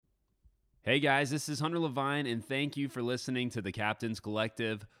Hey guys, this is Hunter Levine, and thank you for listening to the Captains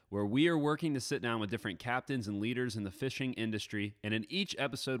Collective, where we are working to sit down with different captains and leaders in the fishing industry. And in each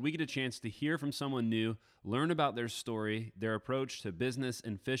episode, we get a chance to hear from someone new, learn about their story, their approach to business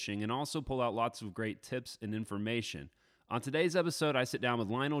and fishing, and also pull out lots of great tips and information. On today's episode, I sit down with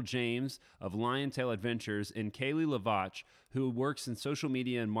Lionel James of Liontail Adventures and Kaylee Lavach, who works in social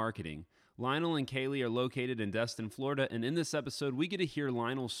media and marketing. Lionel and Kaylee are located in Destin, Florida, and in this episode, we get to hear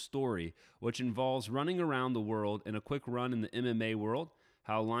Lionel's story, which involves running around the world and a quick run in the MMA world,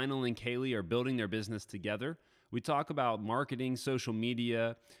 how Lionel and Kaylee are building their business together. We talk about marketing, social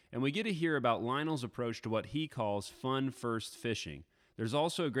media, and we get to hear about Lionel's approach to what he calls fun first fishing. There's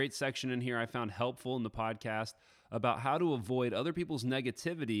also a great section in here I found helpful in the podcast about how to avoid other people's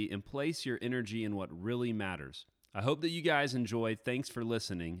negativity and place your energy in what really matters. I hope that you guys enjoy. Thanks for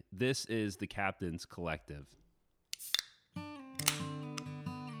listening. This is the Captains Collective.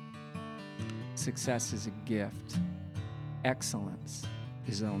 Success is a gift. Excellence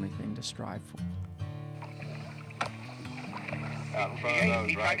is the only thing to strive for.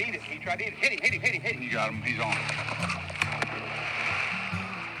 He tried to eat it. Hit him. You got him. He's on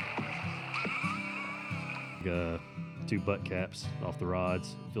it. 2 butt caps off the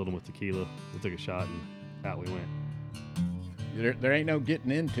rods, filled them with tequila. We took a shot and out we went. There ain't no getting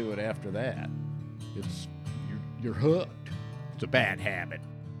into it after that. You're hooked. It's a bad habit.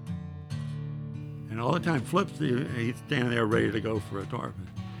 And all the time, Flip's he's standing there ready to go for a tarpon.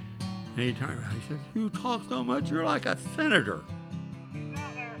 And he turned around, he says, "You talk so much, you're like a senator." He's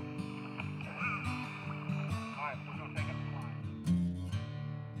out there. All right, we're going to take up the line.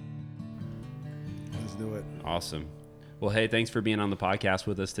 Let's do it. Awesome. Well, hey, thanks for being on the podcast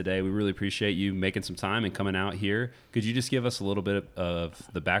with us today. We really appreciate you making some time and coming out here. Could you just give us a little bit of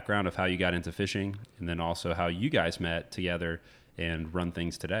the background of how you got into fishing and then also how you guys met together and run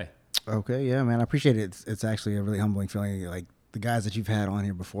things today? Okay, yeah, man, I appreciate it. It's actually a really humbling feeling. Like the guys that you've had on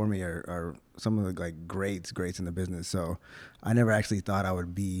here before me are some of the like greats in the business. So I never actually thought I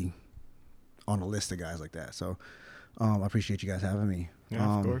would be on a list of guys like that. So I appreciate you guys having me.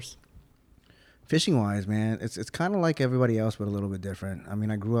 Yeah, of course. Fishing wise, man, it's kind of like everybody else, but a little bit different. I mean,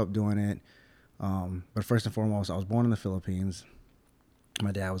 I grew up doing it, but first and foremost, I was born in the Philippines.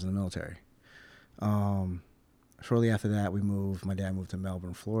 My dad was in the military. Shortly after that, my dad moved to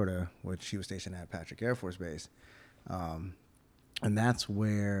Melbourne, Florida, which he was stationed at Patrick Air Force Base. And that's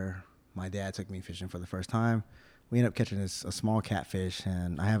where my dad took me fishing for the first time. We ended up catching a small catfish,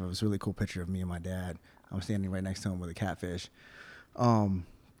 and I have this really cool picture of me and my dad. I'm standing right next to him with a catfish.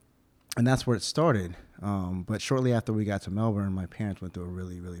 And that's where it started. But shortly after we got to Melbourne, my parents went through a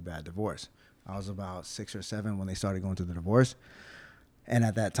really, really bad divorce. I was about 6 or 7 when they started going through the divorce. And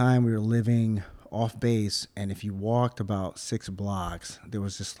at that time, we were living off base. And if you walked about 6 blocks, there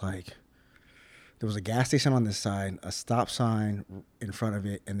was a gas station on this side, a stop sign in front of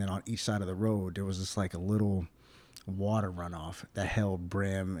it. And then on each side of the road, there was just like a little water runoff that held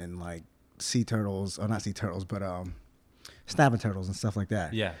brim and like sea turtles, or not sea turtles, but snapping turtles and stuff like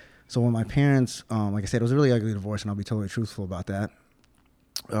that. Yeah. So when my parents, like I said, it was a really ugly divorce, and I'll be totally truthful about that.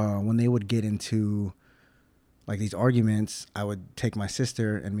 When they would get into like these arguments, I would take my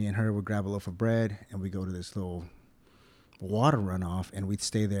sister, and me and her would grab a loaf of bread, and we'd go to this little water runoff, and we'd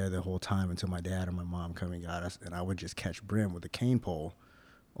stay there the whole time until my dad or my mom come and got us, and I would just catch brim with a cane pole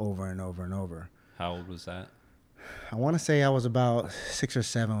over and over and over. How old was that? I want to say I was about 6 or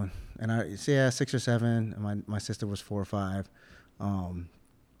 7, and 6 or 7, and my sister was 4 or 5.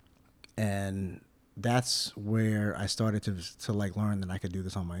 And that's where I started to like learn that I could do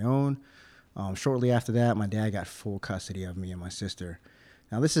this on my own. Shortly after that, my dad got full custody of me and my sister.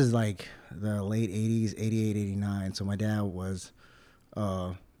 Now, this is like the late 80s, 88, 89. So my dad was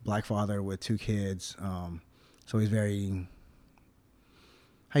a black father with 2 kids. So he's very,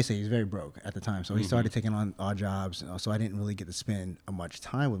 he's very broke at the time. So he started taking on odd jobs. So I didn't really get to spend much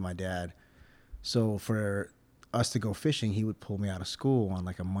time with my dad. So for us to go fishing, he would pull me out of school on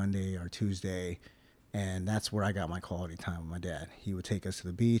like a Monday or Tuesday, and that's where I got my quality time with my dad. He would take us to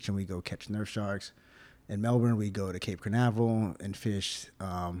the beach, and we'd go catch Nerf sharks. In Melbourne, we'd go to Cape Canaveral and fish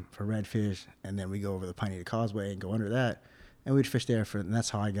for redfish, and then we go over the Pineata Causeway and go under that, and we'd fish there and that's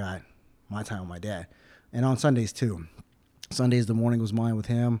how I got my time with my dad. And on Sundays too. Sundays, the morning was mine with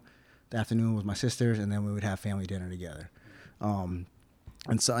him, the afternoon was my sister's, and then we would have family dinner together. And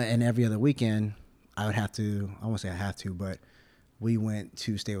every other weekend, I won't say I have to, but we went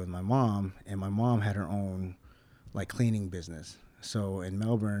to stay with my mom, and my mom had her own like cleaning business. So in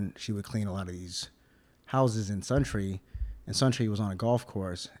Melbourne, she would clean a lot of these houses in Suntree, and Suntree was on a golf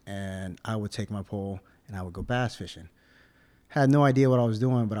course, and I would take my pole and I would go bass fishing. had no idea what I was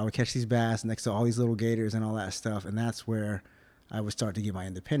doing, but I would catch these bass next to all these little gators and all that stuff, and that's where I would start to get my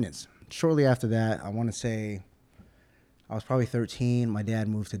independence. Shortly after that, I want to say I was probably 13. My dad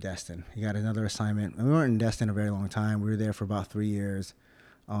moved to Destin. He got another assignment. And we weren't in Destin a very long time. We were there for about 3 years.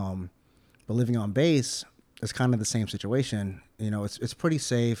 But living on base is kind of the same situation. You know, it's pretty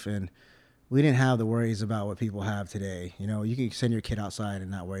safe, and we didn't have the worries about what people have today. You know, you can send your kid outside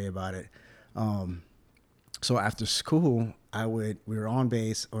and not worry about it. So after school, we were on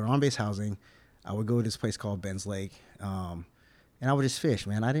base housing. I would go to this place called Ben's Lake, and I would just fish,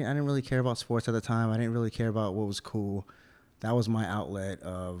 man. I didn't really care about sports at the time. I didn't really care about what was cool. That was my outlet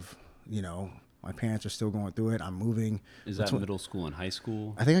of, you know, my parents are still going through it. I'm moving. Is that middle school and high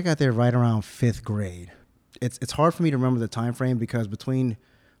school? I think I got there right around 5th grade. It's hard for me to remember the time frame because between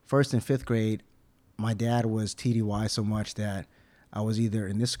 1st and 5th grade, my dad was TDY so much that I was either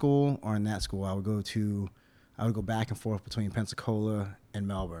in this school or in that school. I would go back and forth between Pensacola and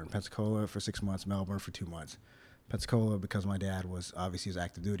Melbourne. Pensacola for 6 months, Melbourne for 2 months. Pensacola because my dad was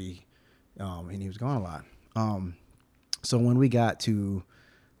active duty, and he was gone a lot. So when we got to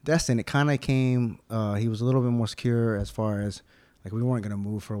Destin, it kind of came. He was a little bit more secure as far as like we weren't gonna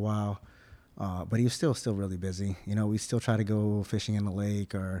move for a while, but he was still really busy. You know, we still try to go fishing in the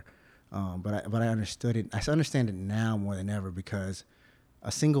lake but I understood it. I understand it now more than ever because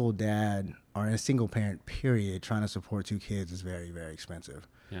a single dad or a single parent period trying to support 2 kids is very, very expensive.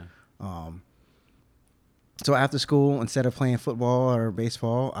 Yeah. So after school, instead of playing football or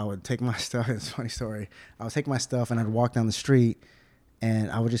baseball, I would take my stuff. It's a funny story. I would take my stuff and I'd walk down the street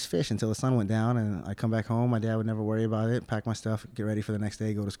and I would just fish until the sun went down, and I'd come back home. My dad would never worry about it, pack my stuff, get ready for the next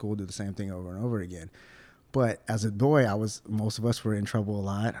day, go to school, do the same thing over and over again. But as a boy, most of us were in trouble a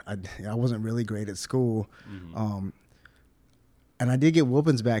lot. I wasn't really great at school. Mm-hmm. And I did get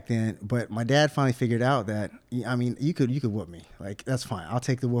whoopings back then, but my dad finally figured out that, I mean, you could whoop me. Like, that's fine. I'll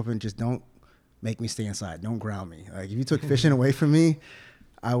take the whooping. Just don't make me stay inside. Don't ground me. Like, if you took fishing away from me,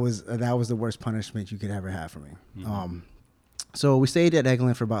 that was the worst punishment you could ever have for me. Mm-hmm. So we stayed at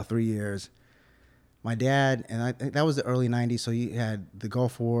Eglin for about 3 years. My dad, and I think that was the early 90s, so he had the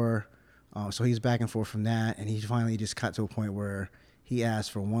Gulf War, so he's back and forth from that, and he finally just got to a point where he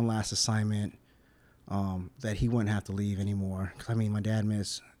asked for one last assignment that he wouldn't have to leave anymore. Because, I mean, my dad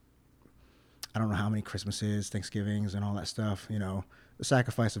missed, I don't know how many Christmases, Thanksgivings, and all that stuff, you know, the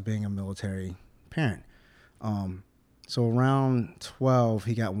sacrifice of being a military parent. So around 12,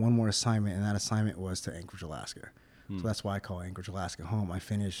 he got one more assignment, and that assignment was to Anchorage, Alaska. So that's why I call Anchorage, Alaska home. I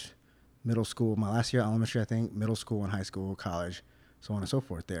finished middle school, my last year elementary, I think, middle school and high school, college, so on and so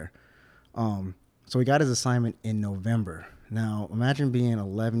forth there. So he got his assignment in November. Now, imagine being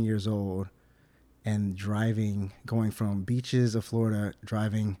 11 years old and going from beaches of Florida,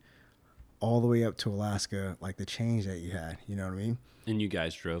 driving all the way up to Alaska, like the change that you had, you know what I mean? And you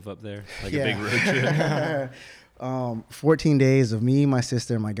guys drove up there? Like a big road trip? 14 days of me, my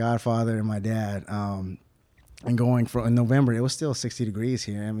sister, my godfather, and my dad. And going in November, it was still 60 degrees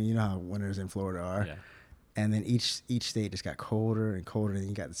here. I mean, you know how winters in Florida are. Yeah. And then each state just got colder and colder, and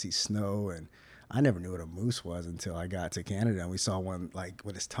you got to see snow. And I never knew what a moose was until I got to Canada, and we saw one like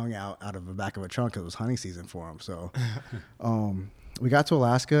with his tongue out of the back of a trunk because it was hunting season for him. So we got to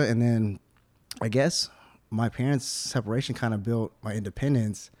Alaska, and then I guess my parents' separation kind of built my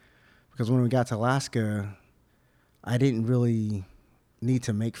independence because when we got to Alaska, I didn't really need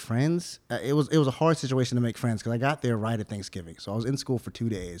to make friends. It was a hard situation to make friends because I got there right at Thanksgiving. So I was in school for 2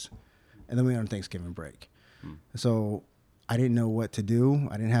 days, and then we went on Thanksgiving break. So I didn't know what to do.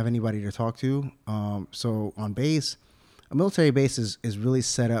 I didn't have anybody to talk to. So on base, a military base is really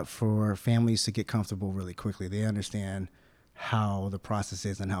set up for families to get comfortable really quickly. They understand how the process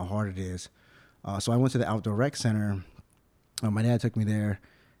is and how hard it is. So I went to the outdoor rec center. My dad took me there,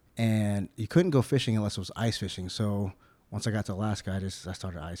 and you couldn't go fishing unless it was ice fishing. So once I got to Alaska, I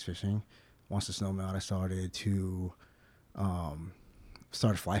started ice fishing. Once the snow melted, I started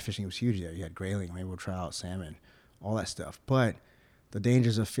fly fishing. It was huge there. You had grayling, rainbow trout, salmon, all that stuff. But the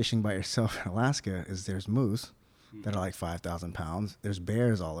dangers of fishing by yourself in Alaska is there's moose that are like 5,000 pounds. There's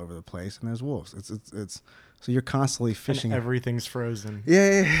bears all over the place, and there's wolves. It's so you're constantly fishing. And everything's frozen.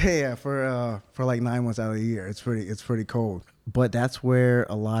 Yeah. For like 9 months out of the year, it's pretty cold. But that's where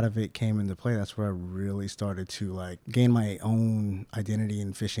a lot of it came into play. That's where I really started to like gain my own identity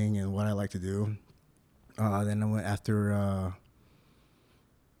in fishing and what I like to do. Then I went after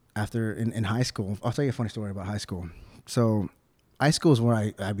in high school. I'll tell you a funny story about high school. So high school is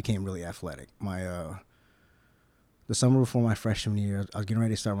where I became really athletic. The summer before my freshman year, I was getting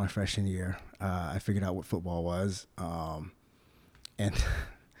ready to start my freshman year. I figured out what football was. And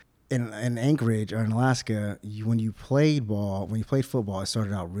in Anchorage or in Alaska, when you played football, it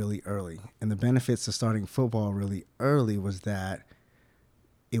started out really early. And the benefits of starting football really early was that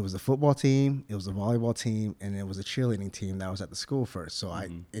it was the football team, it was the volleyball team, and it was a cheerleading team that was at the school first. So I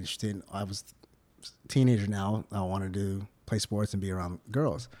was a teenager now. I wanted to play sports and be around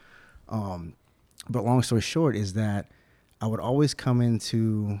girls. But long story short is that I would always come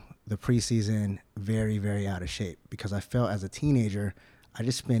into the preseason very, very out of shape because I felt as a teenager, I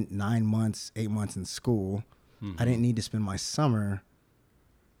just spent 8 months in school. I didn't need to spend my summer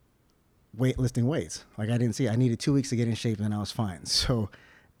lifting weights. Like I needed 2 weeks to get in shape and then I was fine. So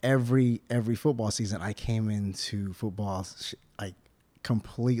every football season I came into football like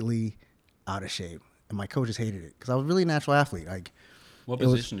completely out of shape. And my coaches hated it because I was really a natural athlete. Like, what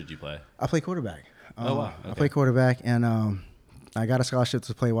position did you play? I played quarterback. Oh, wow. Okay. I played quarterback, and I got a scholarship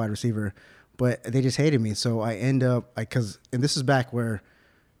to play wide receiver, but they just hated me. So I end up, and this is back where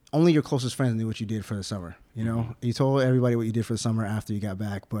only your closest friends knew what you did for the summer. You know, you told everybody what you did for the summer after you got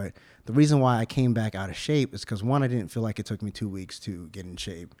back. But the reason why I came back out of shape is because, one, I didn't feel like it took me 2 weeks to get in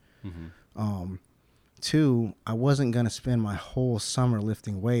shape. Two, I wasn't going to spend my whole summer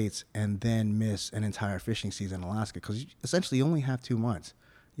lifting weights and then miss an entire fishing season in Alaska because essentially you only have 2 months.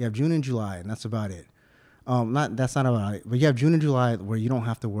 You have June and July, and that's about it. That's not about it, but you have June and July where you don't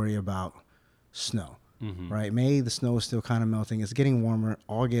have to worry about snow, right? May, the snow is still kind of melting. It's getting warmer.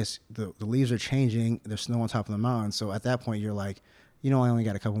 August, the leaves are changing. There's snow on top of the mountain. So at that point, you're like, I only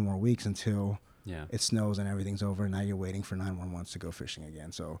got a couple more weeks until it snows and everything's over. And now you're waiting for 9 more months to go fishing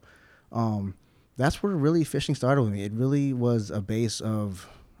again. So that's where really fishing started with me. It really was a base of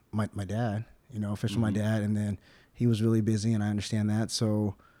my dad, fishing with my dad. And then he was really busy, and I understand that.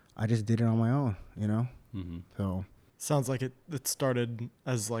 So I just did it on my own, So sounds like it started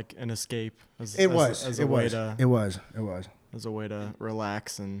as like an escape. As a way to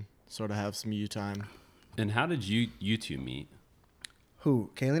relax and sort of have some you time. And how did you two meet? Who,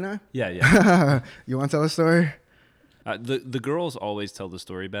 Kaylee and I? Yeah. You want to tell the story? The girls always tell the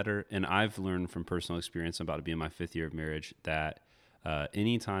story better, and I've learned from personal experience, I'm about to be in my 5th year of marriage, that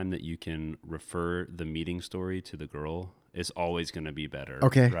anytime that you can refer the meeting story to the girl, it's always going to be better.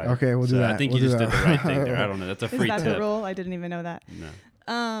 Okay, right? okay, we'll do that. I think we'll you just did the right thing there. I don't know. That's a free tip. Is that the rule? I didn't even know that.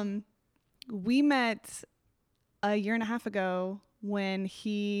 No. We met a year and a half ago when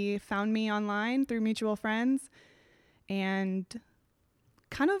he found me online through mutual friends and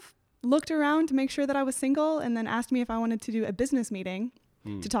kind of looked around to make sure that I was single and then asked me if I wanted to do a business meeting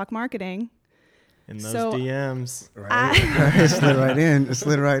to talk marketing. In those DMs. Right. It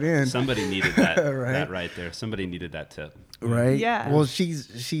slid right in. Somebody needed that that right there. Somebody needed that tip. Right. Yeah. Well, she's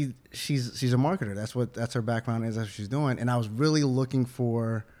a marketer. That's her background is. That's what she's doing. And I was really looking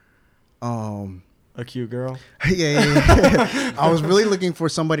for a cute girl. Yeah. I was really looking for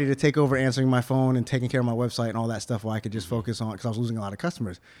somebody to take over answering my phone and taking care of my website and all that stuff while I could just focus on, because I was losing a lot of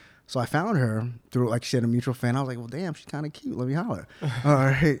customers. So I found her through, like she had a mutual fan. I was like, well, damn, she's kind of cute. Let me holler. All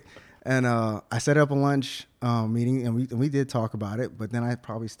right. And I set up a lunch meeting, and we did talk about it, but then I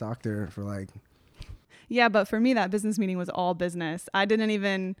probably stalked her for like... Yeah, but for me, that business meeting was all business.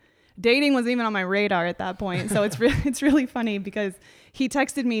 Dating wasn't even on my radar at that point. So it's really funny because he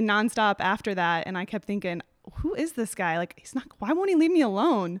texted me nonstop after that, and I kept thinking, who is this guy? Like, why won't he leave me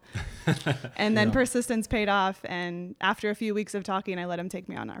alone? And then persistence paid off, and after a few weeks of talking, I let him take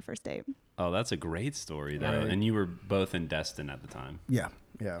me on our first date. Oh, that's a great story, though. Right. And you were both in Destin at the time. Yeah.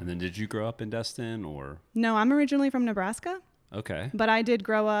 Yeah. And then did you grow up in Destin, or? No, I'm originally from Nebraska. Okay. But I did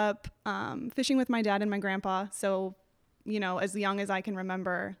grow up fishing with my dad and my grandpa. So, as young as I can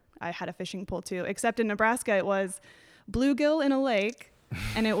remember, I had a fishing pole too. Except in Nebraska, it was bluegill in a lake,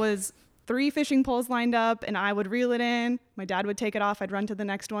 and it was 3 fishing poles lined up, and I would reel it in. My dad would take it off. I'd run to the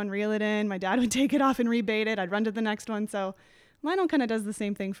next one, reel it in. My dad would take it off and rebait it. I'd run to the next one. So Lionel kind of does the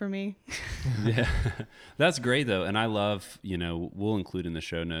same thing for me. Yeah, that's great though. And I love, we'll include in the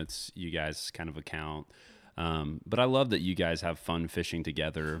show notes you guys kind of account. But I love that you guys have fun fishing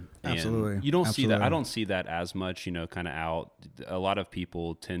together. Absolutely. And you don't see that. I don't see that as much, kind of out. A lot of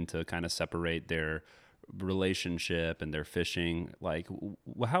people tend to kind of separate their relationship and their fishing. Like,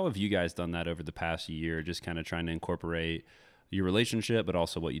 how have you guys done that over the past year? Just kind of trying to incorporate your relationship, but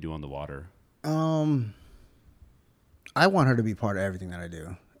also what you do on the water. I want her to be part of everything that I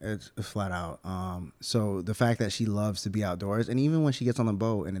do. It's flat out. So the fact that she loves to be outdoors, and even when she gets on the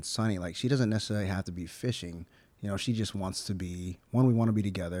boat and it's sunny, like she doesn't necessarily have to be fishing. She just wants to be, one, we want to be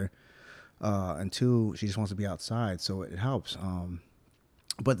together. And 2, she just wants to be outside. So it helps.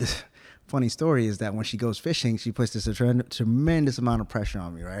 But the funny story is that when she goes fishing, she puts this tremendous amount of pressure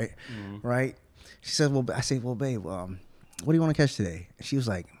on me, right? Mm-hmm. Right? She says, I say, well, babe, what do you want to catch today? And she was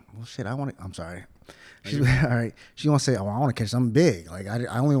like, well, shit, I'm sorry. She's all right. She wants to say, oh, I want to catch something big. Like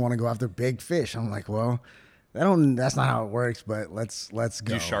I only want to go after big fish. I'm like, well, that's not how it works, but let's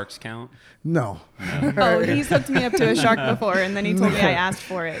go. Do sharks count? No. Oh, he's hooked me up to a shark before, and then he told me I asked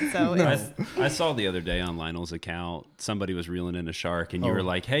for it. So I saw the other day on Lionel's account, somebody was reeling in a shark, and you were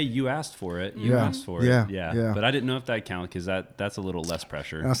like, hey, you asked for it. You asked for it. Yeah. But I didn't know if that counted because that's a little less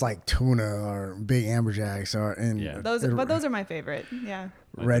pressure. That's like tuna or big amberjacks those are my favorite. Yeah.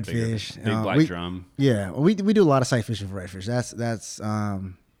 Like redfish. Big black drum. Yeah. We do a lot of sight fishing for redfish.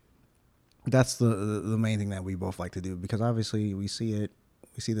 That's the main thing that we both like to do, because obviously we see it,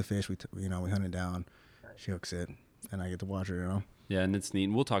 we see the fish, we hunt it down, she hooks it, and I get to watch her, Yeah, and it's neat.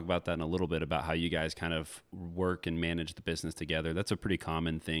 And we'll talk about that in a little bit, about how you guys kind of work and manage the business together. That's a pretty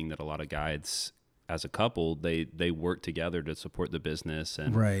common thing that a lot of guides, as a couple, they work together to support the business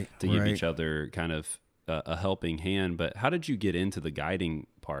and to give each other kind of a helping hand. But how did you get into the guiding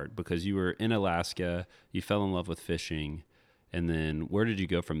part? Because you were in Alaska, you fell in love with fishing. And then where did you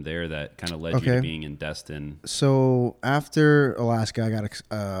go from there that kind of led you to being in Destin? So after Alaska, I got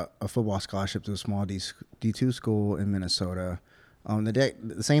a football scholarship to a small D2 school in Minnesota. The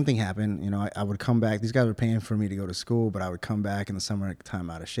same thing happened. I would come back. These guys were paying for me to go to school, but I would come back in the summer time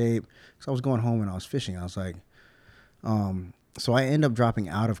out of shape. So I was going home and I was fishing. I was like, so I ended up dropping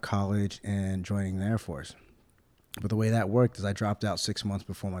out of college and joining the Air Force. But the way that worked is I dropped out 6 months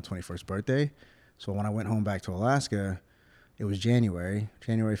before my 21st birthday. So when I went home back to Alaska, it was January,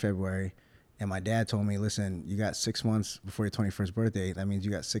 February, and my dad told me, listen, you got 6 months before your 21st birthday. That means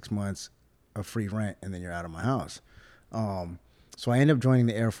you got 6 months of free rent, and then you're out of my house. So I ended up joining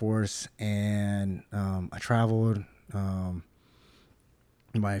the Air Force, and I traveled.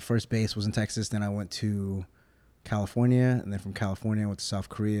 My first base was in Texas. Then I went to California, and then from California I went to South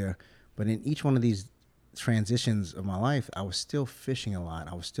Korea. But in each one of these transitions of my life, I was still fishing a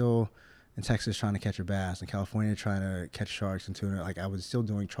lot. I was still in Texas trying to catch a bass, in California trying to catch sharks and tuna. Like I was still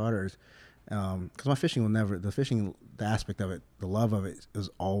doing charters, because my fishing the aspect of it, the love of it was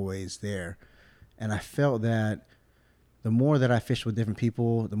always there. And I felt that the more that I fished with different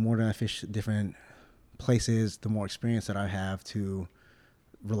people, the more that I fished different places, the more experience that I have to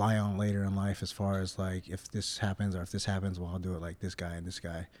rely on later in life, as far as like, if this happens or if this happens, well, I'll do it like this guy and this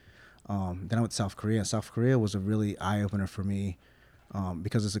guy. Then I went to South Korea. South Korea was a really eye-opener for me,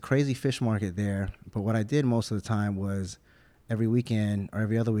 because it's a crazy fish market there. But what I did most of the time was every weekend or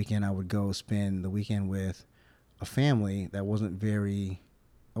every other weekend, I would go spend the weekend with a family that wasn't very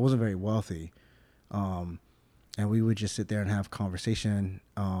wealthy. And we would just sit there and have conversation.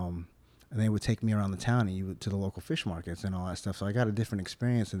 And they would take me around the town and to the local fish markets and all that stuff. So I got a different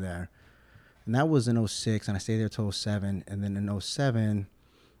experience in there. And that was in 2006, and I stayed there till 2007. And then in 2007,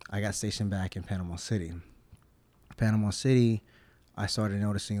 I got stationed back in Panama City. I started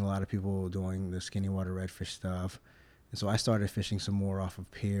noticing a lot of people doing the skinny water redfish stuff. And so I started fishing some more off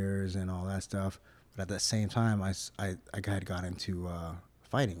of piers and all that stuff. But at that same time, I had got into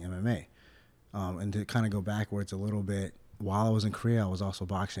fighting, MMA. And to kind of go backwards a little bit, while I was in Korea, I was also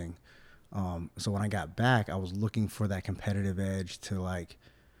boxing. So when I got back, I was looking for that competitive edge to like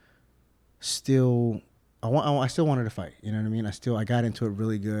I still wanted to fight. You know what I mean? I got into it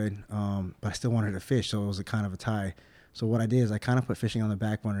really good, but I still wanted to fish. So it was a kind of a tie. So what I did is I kind of put fishing on the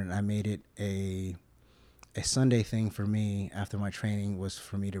back burner, and I made it a Sunday thing for me after my training, was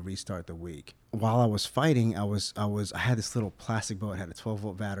for me to restart the week. While I was fighting, I had this little plastic boat, had a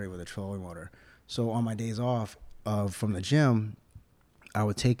 12-volt battery with a trolling motor. So on my days off from the gym, I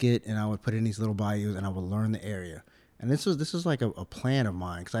would take it and I would put it in these little bayous and I would learn the area. And this was like a plan of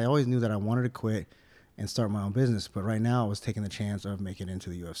mine, because I always knew that I wanted to quit and start my own business. But right now I was taking the chance of making it into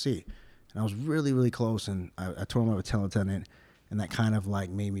the UFC. And I was really, really close, and I tore my patella tendon, and that kind of like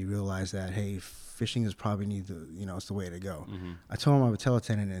made me realize that, hey, fishing is probably it's the way to go. Mm-hmm. I tore my patella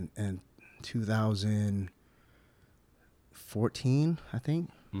tendon in 2014, I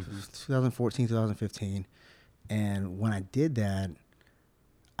think. 2014, 2015. And when I did that,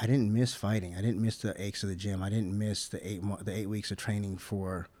 I didn't miss fighting. I didn't miss the aches of the gym. I didn't miss the 8 weeks of training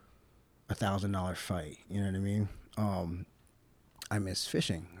for $1,000 fight. You know what I mean? I missed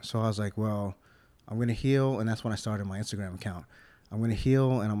fishing. So I was like, well, I'm going to heal. And that's when I started my Instagram account. I'm going to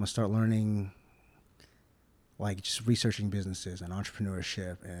heal, and I'm going to start learning, like just researching businesses and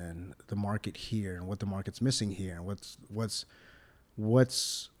entrepreneurship and the market here and what the market's missing here and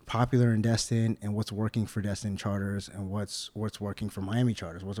what's popular in Destin and what's working for Destin charters and what's working for Miami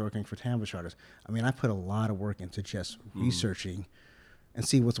charters, what's working for Tampa charters. I mean, I put a lot of work into just researching and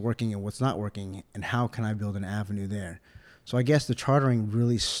see what's working and what's not working, and how can I build an avenue there. So I guess the chartering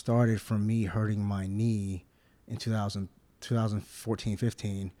really started from me hurting my knee in 2014,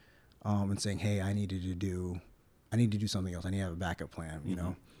 15. and saying, hey, I need to do something else. I need to have a backup plan, you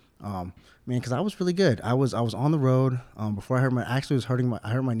know? Man, because I was really good. I was on the road before I hurt I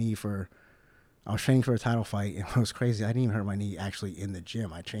hurt my knee I was training for a title fight, and it was crazy. I didn't even hurt my knee actually in the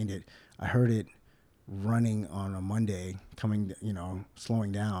gym. I hurt it running on a Monday,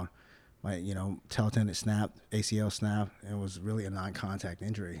 slowing down. My, tail tendon snapped, ACL snapped, and it was really a non-contact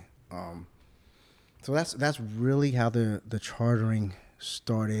injury. So that's really how the chartering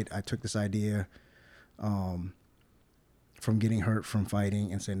started. I took this idea from getting hurt from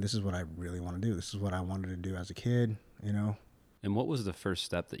fighting and saying, this is what I really want to do. This is what I wanted to do as a kid, you know? And what was the first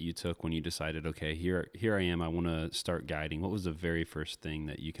step that you took when you decided, okay, here I am, I want to start guiding? What was the very first thing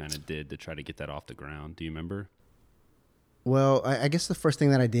that you kind of did to try to get that off the ground? Do you remember? Well, I guess the first thing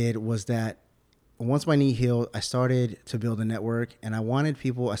that I did was that once my knee healed, I started to build a network, and I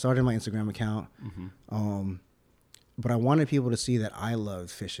started my Instagram account, but I wanted people to see that I loved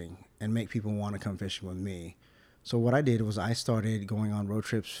fishing and make people want to come fishing with me. So what I did was I started going on road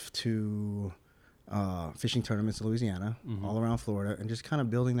trips to fishing tournaments in Louisiana, all around Florida, and just kind of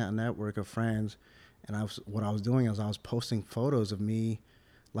building that network of friends. And what I was doing is I was posting photos of me,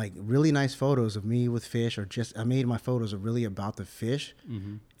 like really nice photos of me with fish, or just I made my photos really about the fish,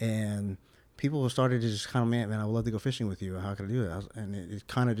 and people started to just kind of, man, I would love to go fishing with you. How can I do that? And it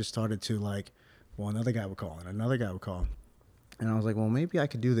kind of just started to like, well, another guy would call, and another guy would call, and I was like, well, maybe I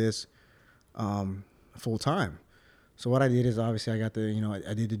could do this full time. So what I did is obviously I got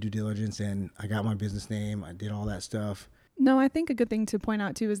I did the due diligence, and I got my business name. I did all that stuff. No, I think a good thing to point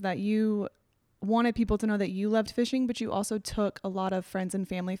out too is that you wanted people to know that you loved fishing, but you also took a lot of friends and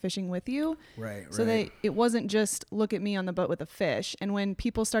family fishing with you. Right. So it wasn't just look at me on the boat with a fish. And when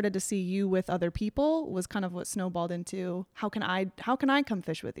people started to see you with other people was kind of what snowballed into how can I come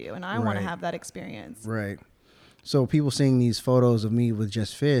fish with you? And I want to have that experience. Right. So people seeing these photos of me with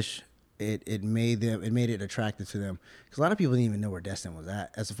just fish, it made it attractive to them, because a lot of people didn't even know where Destin was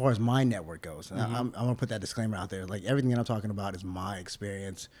at as far as my network goes. And I'm gonna put that disclaimer out there. Like, everything that I'm talking about is my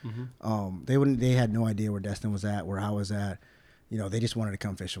experience. They had no idea where Destin was at, where I was at. They just wanted to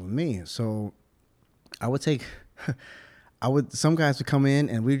come fishing with me. So some guys would come in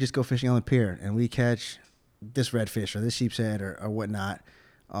and we'd just go fishing on the pier, and we'd catch this redfish or this sheep's head or whatnot.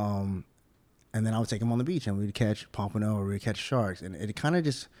 And then I would take them on the beach, and we'd catch pompano or we'd catch sharks, and it kind of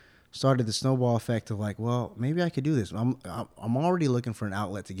just started the snowball effect of like, well, maybe I could do this. I'm already looking for an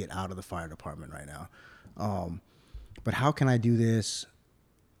outlet to get out of the fire department right now. But how can I do this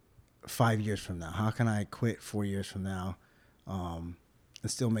 5 years from now? How can I quit 4 years from now and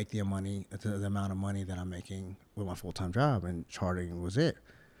still make the amount of money that I'm making with my full-time job? And chartering was it.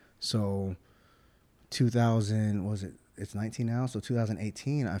 So 2000, it's 19 now. So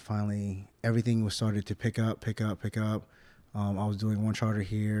 2018, everything was started to pick up. I was doing one charter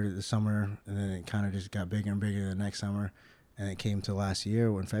here this summer, and then it kind of just got bigger and bigger the next summer. And it came to last year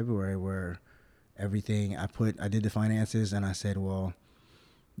in February where everything I did the finances, and I said, well,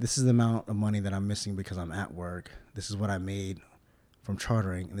 this is the amount of money that I'm missing because I'm at work. This is what I made from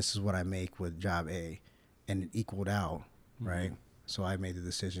chartering, and this is what I make with job A. And it equaled out, right? So I made the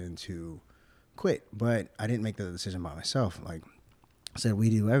decision to quit, but I didn't make the decision by myself. Like I said, we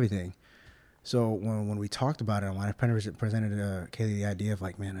do everything. So when we talked about it, when I presented Kaylee the idea of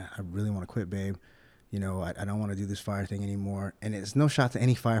like, man, I really want to quit, babe. I don't want to do this fire thing anymore. And it's no shot to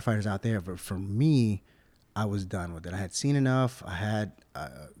any firefighters out there, but for me, I was done with it. I had seen enough. I had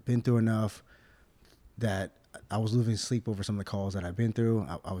been through enough that I was losing sleep over some of the calls that I've been through.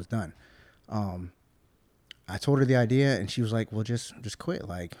 I was done. I told her the idea, and she was like, well, just quit.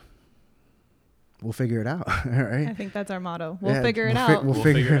 Like, we'll figure it out, right? I think that's our motto. We'll figure it out. We'll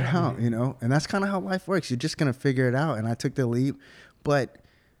figure it out, And that's kind of how life works. You're just going to figure it out. And I took the leap. But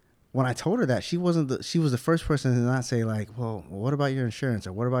when I told her that, she was the first person to not say like, well, what about your insurance?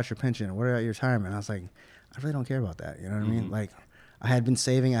 Or what about your pension? Or what about your retirement? I was like, I really don't care about that. You know what I mean? Like, I had been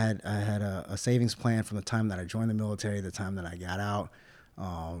saving. I had a savings plan from the time that I joined the military, the time that I got out.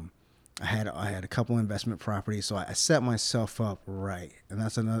 I had a couple investment properties, so I set myself up right, and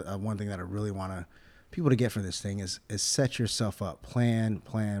that's another one thing that I really want people to get for this thing is set yourself up, plan,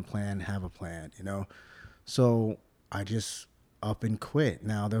 have a plan, So I just up and quit.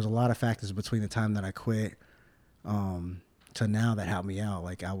 Now there's a lot of factors between the time that I quit to now that helped me out.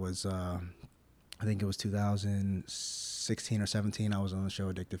 Like I was, I think it was 2016 or 17. I was on the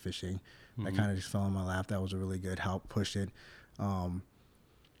show Addictive Fishing. That kind of just fell in my lap. That was a really good help, pushed it.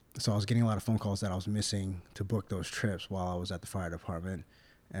 So I was getting a lot of phone calls that I was missing to book those trips while I was at the fire department.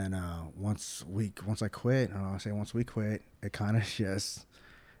 And once we quit, it kind of just,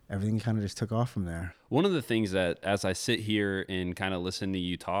 everything kind of just took off from there. One of the things that, as I sit here and kind of listen to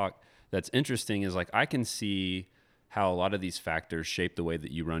you talk, that's interesting is like I can see how a lot of these factors shape the way that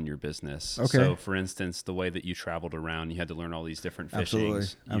you run your business. Okay. So for instance, the way that you traveled around, you had to learn all these different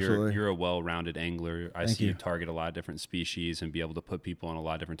fishings. Absolutely. You're a well-rounded angler. I Thank see you you. target a lot of different species and be able to put people on a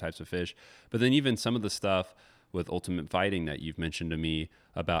lot of different types of fish. But then even some of the stuff with Ultimate Fighting that you've mentioned to me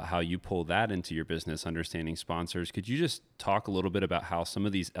about how you pull that into your business, understanding sponsors. Could you just talk a little bit about how some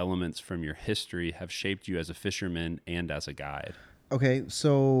of these elements from your history have shaped you as a fisherman and as a guide? Okay,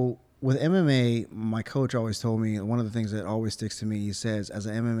 so with MMA, my coach always told me, one of the things that always sticks to me, he says, as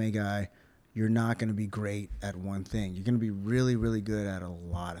an MMA guy, you're not going to be great at one thing. You're going to be really, really good at a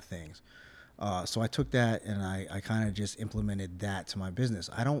lot of things. So I took that and I kind of just implemented that to my business.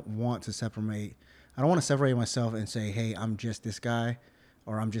 I don't want to separate myself and say, hey, I'm just this guy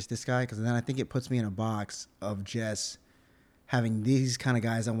or I'm just this guy, because then I think it puts me in a box of just having these kind of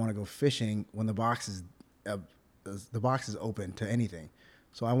guys that want to go fishing when the box is open to anything.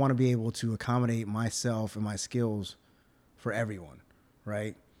 So I want to be able to accommodate myself and my skills for everyone,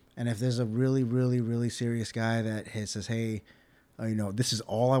 right? And if there's a really, really, really serious guy that says, hey, this is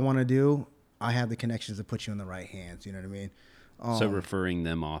all I want to do, I have the connections to put you in the right hands. You know what I mean? So referring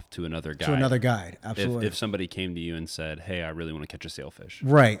them off to another guide. To another guide, absolutely. If somebody came to you and said, hey, I really want to catch a sailfish.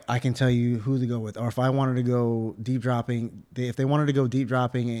 Right. I can tell you who to go with. Or if I wanted to go deep dropping, if they wanted to go deep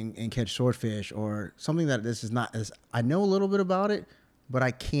dropping and catch swordfish or something that this is not, I know a little bit about it, but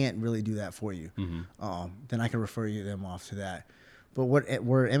I can't really do that for you. Mm-hmm. Then I can refer them off to that. But where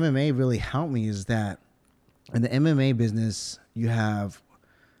MMA really helped me is that in the MMA business, you have,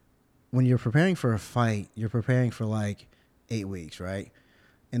 when you're preparing for a fight, you're preparing for like 8 weeks, right?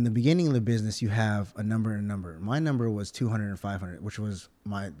 In the beginning of the business, you have a number and a number. My number was 200 and 500, which was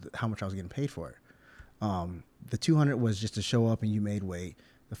how much I was getting paid for it. The 200 was just to show up and you made weight.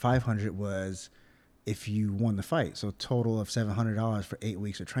 The 500 was if you won the fight. So total of $700 for 8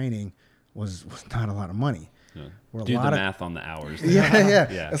 weeks of training was not a lot of money. Yeah. Do the math on the hours.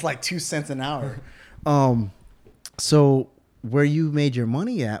 Yeah. It's like 2 cents an hour. So where you made your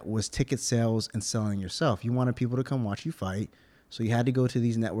money at was ticket sales and selling yourself. You wanted people to come watch you fight. So you had to go to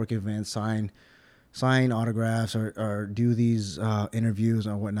these network events, sign autographs or do these interviews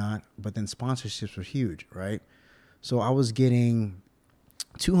or whatnot. But then sponsorships were huge, right? So I was getting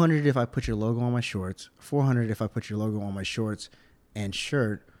 $200 if I put your logo on my shorts, $400 if I put your logo on my shorts and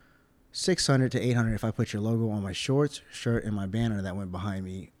shirt, $600 to $800 if I put your logo on my shorts, shirt, and my banner that went behind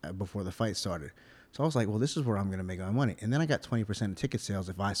me before the fight started. So I was like, well, this is where I'm going to make my money. And then I got 20% of ticket sales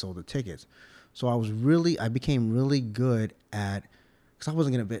if I sold the tickets. So I became really good at, because I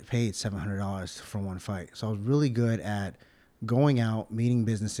wasn't going to get paid $700 for one fight. So I was really good at going out, meeting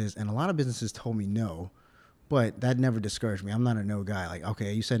businesses, and a lot of businesses told me no, but that never discouraged me. I'm not a no guy. Like,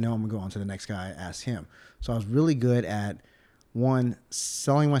 okay, you said no, I'm going to go on to the next guy, ask him. So I was really good at, one,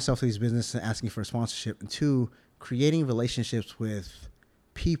 selling myself to these businesses and asking for a sponsorship, and two, creating relationships with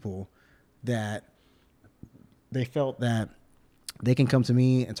people that they felt that they can come to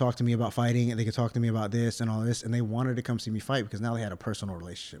me and talk to me about fighting, and they can talk to me about this and all this, and they wanted to come see me fight because now they had a personal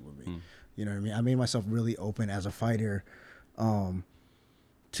relationship with me. You know what I mean? I made myself really open as a fighter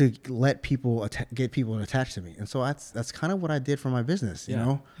to let people get people attached to me, and so that's kind of what I did for my business. You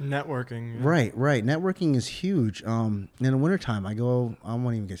know, networking. Yeah. Right. Networking is huge. In the wintertime, I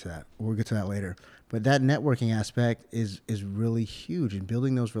won't even get to that. We'll get to that later. But that networking aspect is really huge in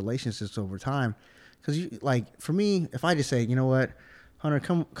building those relationships over time. Because like for me, if I just say, you know what, Hunter,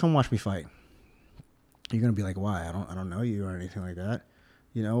 come watch me fight, you're gonna be like, why? I don't know you or anything like that.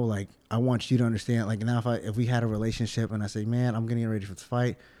 You know, like I want you to understand. Like now, if we had a relationship and I say, man, I'm getting ready for the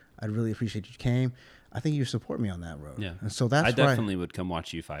fight, I'd really appreciate you came. I think you support me on that road. Yeah. And so that's I definitely would come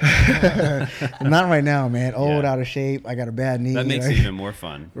watch you fight. Not right now, man. Old, out of shape. I got a bad knee. That makes it even more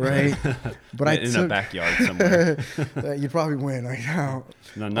fun. Right. But in a backyard somewhere. You'd probably win right now.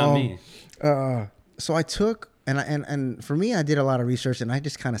 No, not me. So I took, and for me, I did a lot of research, and I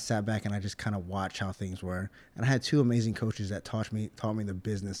just kind of sat back and I just kind of watched how things were. And I had two amazing coaches that taught me the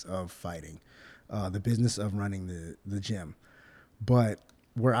business of fighting, the business of running the gym. But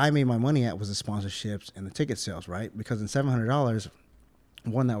where I made my money at was the sponsorships and the ticket sales, right? Because in $700,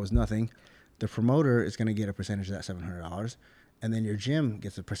 one, that was nothing. The promoter is going to get a percentage of that $700, and then your gym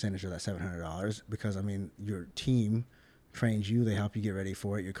gets a percentage of that $700 because, I mean, your team trains you, they help you get ready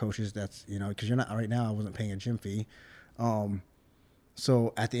for it. Your coaches, that's, you know, because you're not, right now I wasn't paying a gym fee.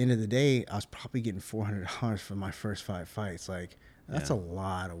 So at the end of the day, I was probably getting $400 for my first 5 fights. Like, that's a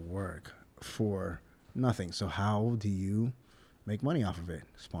lot of work for nothing. So how do you make money off of it?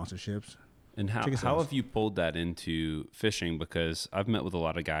 Sponsorships. And how have you pulled that into fishing? Because I've met with a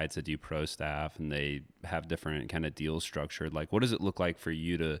lot of guides that do pro staff and they have different kind of deals structured. Like, what does it look like for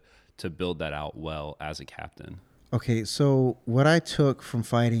you to to build that out well as a captain? Okay, so what I took from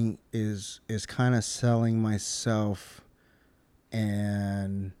fighting is kind of selling myself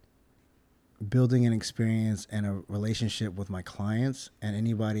and building an experience and a relationship with my clients and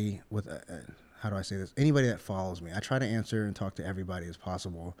anybody with how do I say this? Anybody that follows me. I try to answer and talk to everybody as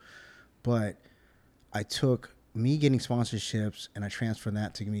possible, but I took me getting sponsorships and I transferred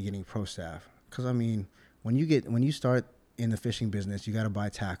that to me getting pro staff. Because I mean, when you start in the fishing business, you got to buy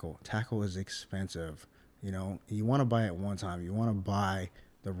tackle. Tackle is expensive. You know, you want to buy it one time. You want to buy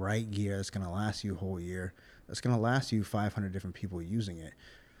the right gear that's going to last you a whole year. That's going to last you 500 different people using it.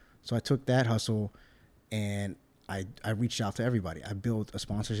 So I took that hustle and I reached out to everybody. I built a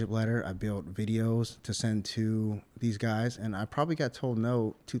sponsorship letter. I built videos to send to these guys. And I probably got told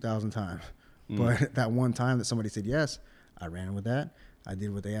no 2,000 times. But that one time that somebody said yes, I ran with that. I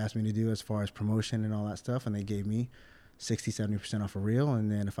did what they asked me to do as far as promotion and all that stuff. And they gave me 60, 70% off a reel. And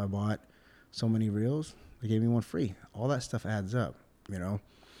then if I bought so many reels, they gave me one free. All that stuff adds up, you know.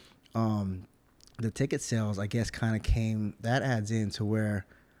 The ticket sales, I guess, kind of that adds into where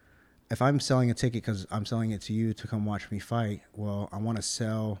if I'm selling a ticket because I'm selling it to you to come watch me fight, well, I want to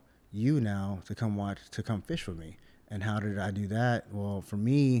sell you now to come fish with me. And how did I do that? Well, for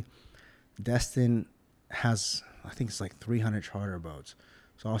me, Destin has, I think it's like 300 charter boats.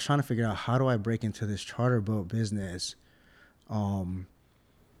 So I was trying to figure out how do I break into this charter boat business and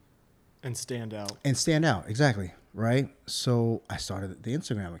stand out. Exactly, right? So I started the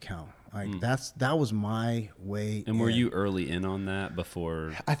Instagram account. Like that was my way. And were you early in on that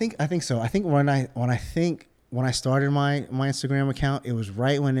before? I think so. I think when I started my Instagram account, it was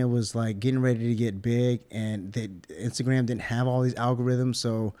right when it was like getting ready to get big, and Instagram didn't have all these algorithms,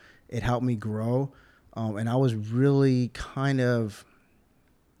 so it helped me grow. And I was really kind of,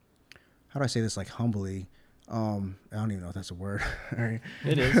 how do I say this, like humbly? I don't even know if that's a word. All right.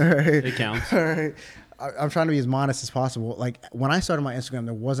 It is. Right. It counts. All right. I'm trying to be as modest as possible. Like when I started my Instagram,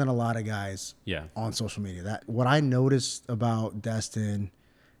 there wasn't a lot of guys on social media. That what I noticed about Destin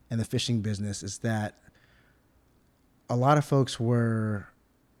and the fishing business is that a lot of folks were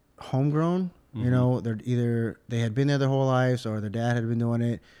homegrown. You know, they had been there their whole lives, or their dad had been doing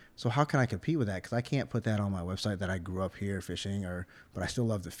it. So how can I compete with that? Because I can't put that on my website that I grew up here fishing, but I still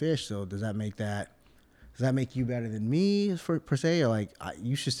love to fish. So does that make you better than me per se? Or like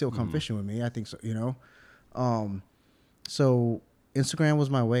you should still come fishing with me? I think so. You know. So Instagram was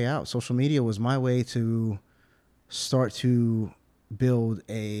my way out. Social media was my way to start to build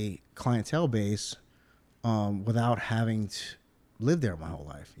a clientele base without having to live there my whole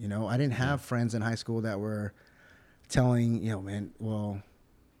life. You know, I didn't have friends in high school that were telling, you know, man, well,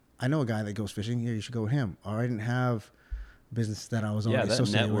 I know a guy that goes fishing. Yeah, you should go with him. Or I didn't have business that I was on. Yeah,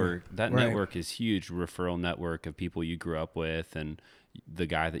 that network is huge. Referral network of people you grew up with, and the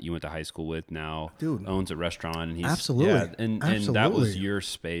guy that you went to high school with now owns a restaurant. And he's absolutely, and that was your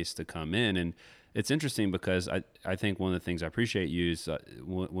space to come in. And it's interesting because I think one of the things I appreciate you is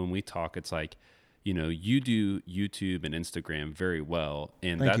when we talk, it's like, you know, you do YouTube and Instagram very well,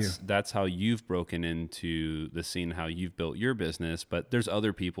 and that's how you've broken into the scene, how you've built your business. But there's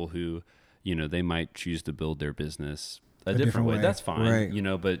other people who, you know, they might choose to build their business a different way. That's fine, right. You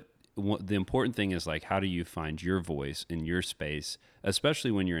know, but the important thing is like, how do you find your voice in your space,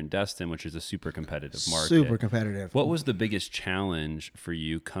 especially when you're in Destin, which is a super competitive market. Super competitive. What was the biggest challenge for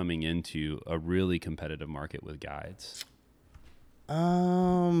you coming into a really competitive market with guides?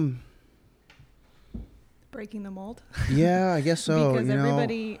 Breaking the mold. Yeah, I guess so. Because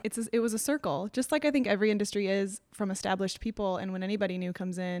everybody, it was a circle, just like I think every industry is from established people. And when anybody new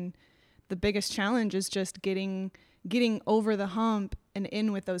comes in, the biggest challenge is just getting over the hump and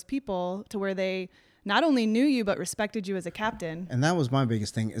in with those people to where they not only knew you but respected you as a captain. And that was my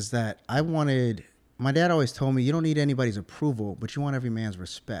biggest thing, is that my dad always told me, you don't need anybody's approval, but you want every man's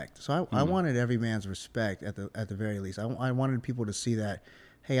respect. So I wanted every man's respect at the very least. I wanted people to see that,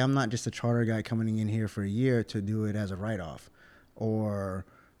 hey, I'm not just a charter guy coming in here for a year to do it as a write-off, or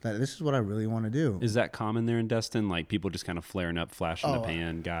that this is what I really want to do. Is that common there in Destin? Like people just kind of flaring up, flashing the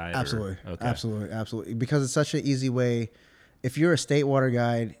pan guide? Absolutely. Okay. Absolutely. Because it's such an easy way. If you're a state water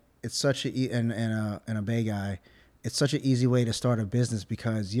guide, it's such and a bay guy, it's such an easy way to start a business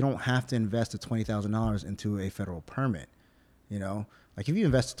because you don't have to invest the $20,000 into a federal permit. You know, like if you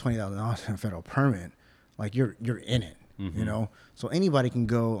invest $20,000 in a federal permit, like you're in it. You know, so anybody can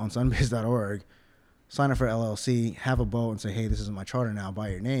go on sunbiz.org, sign up for LLC, have a boat, and say, hey, this is my charter now, buy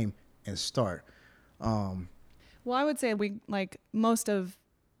your name, and start. Well, I would say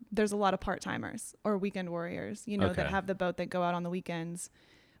there's a lot of part-timers or weekend warriors, you know, that have the boat that go out on the weekends.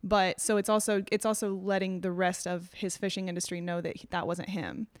 But so it's also letting the rest of his fishing industry know that wasn't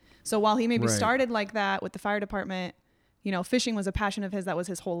him. So while he maybe Right. started like that with the fire department, you know, fishing was a passion of his. That was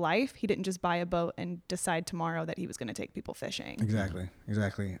his whole life. He didn't just buy a boat and decide tomorrow that he was going to take people fishing. Exactly.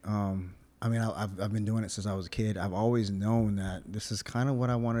 I mean, I've been doing it since I was a kid. I've always known that this is kind of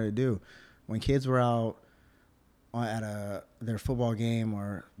what I wanted to do. When kids were out at their football game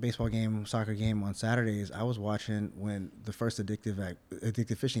or baseball game, soccer game on Saturdays, I was watching when the first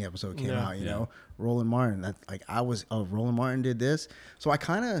Addictive Fishing episode came out. You know, Roland Martin. Roland Martin did this. So I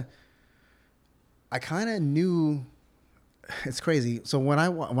kind of knew. It's crazy. So when I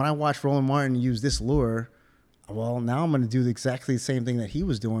watched Roland Martin use this lure, well, now I'm going to do exactly the same thing that he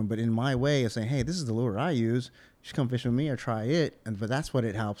was doing, but in my way of saying, hey, this is the lure I use. You should come fish with me or try it. But that's what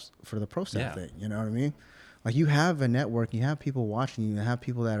it helps for the pro staff thing. You know what I mean? Like, you have a network, you have people watching you, you have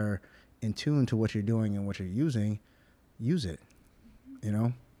people that are in tune to what you're doing and what you're using. Use it, you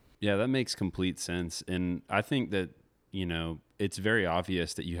know? Yeah, that makes complete sense. And I think that, you know, it's very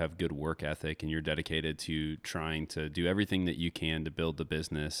obvious that you have good work ethic and you're dedicated to trying to do everything that you can to build the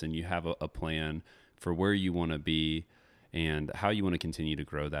business, and you have a plan for where you want to be and how you want to continue to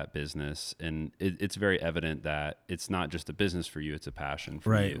grow that business. And it's very evident that it's not just a business for you, it's a passion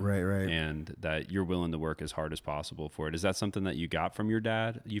for you. Right. And that you're willing to work as hard as possible for it. Is that something that you got from your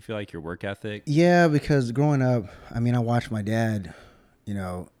dad? You feel like your work ethic? Yeah, because growing up, I mean, I watched my dad, you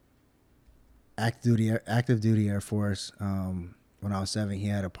know, active duty Air Force. When I was 7, he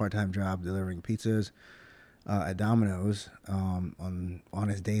had a part-time job delivering pizzas at Domino's on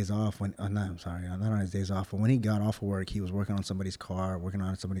his days off. Not on his days off, but when he got off of work, he was working on somebody's car, working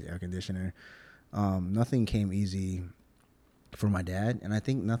on somebody's air conditioner. Nothing came easy for my dad, and I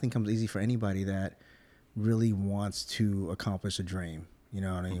think nothing comes easy for anybody that really wants to accomplish a dream. You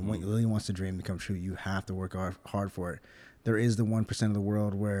know what I mean? When really wants the dream to come true, you have to work hard for it. There is the 1% of the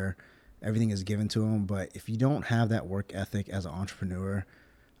world where everything is given to them, but if you don't have that work ethic as an entrepreneur,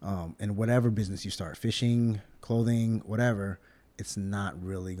 in whatever business you start, fishing, clothing, whatever, it's not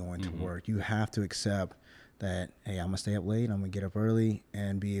really going to work. You have to accept that, hey, I'm going to stay up late, I'm going to get up early,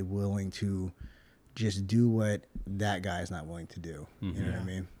 and be willing to just do what that guy is not willing to do. You know what I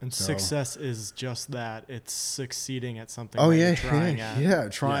mean? And success is just that. It's succeeding at something you're trying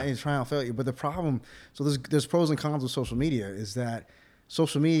at. Trying to failure. But the problem, so there's pros and cons with social media, is that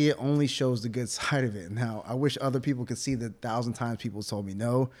social media only shows the good side of it. Now, I wish other people could see the 1,000 times people told me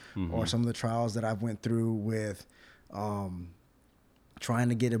no, or some of the trials that I've went through with trying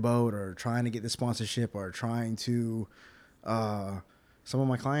to get a boat or trying to get the sponsorship or trying to some of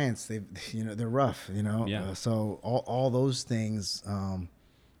my clients, they're rough, you know? Yeah. So all those things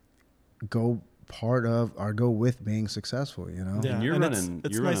go with being successful, you know? Yeah. And you're And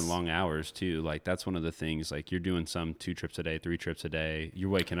it's running nice. long hours too. Like, that's one of the things, like, you're doing some 2 trips a day, 3 trips a day. You're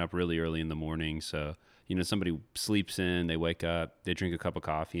waking up really early in the morning. So, you know, somebody sleeps in, they wake up, they drink a cup of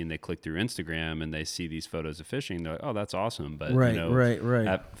coffee, and they click through Instagram and they see these photos of fishing. They're like, oh, that's awesome. But Right, you know, right.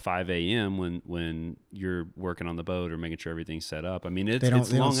 at 5 a.m. when you're working on the boat or making sure everything's set up, I mean, it's They don't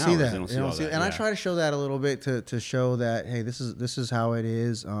long see hours. that. They don't see all that. And I Yeah. try to show that a little bit to show that, hey, this is how it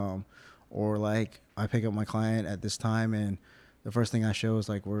is. Or like, I pick up my client at this time, and the first thing I show is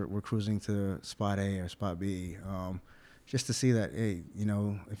like we're cruising to spot A or spot B, just to see that, hey, you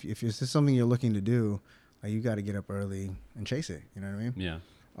know, if this is something you're looking to do, like, you got to get up early and chase it. You know what I mean?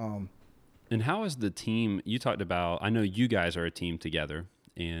 Yeah. And how is the team? You talked about, I know you guys are a team together,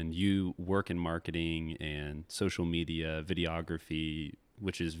 and you work in marketing and social media, videography,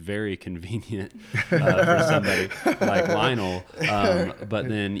 which is very convenient for somebody like Lionel. But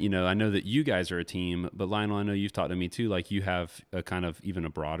then, you know, I know that you guys are a team, but Lionel, I know you've talked to me too, like, you have a kind of even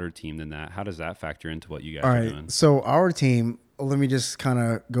a broader team than that. How does that factor into what you guys are doing? So our team, let me just kind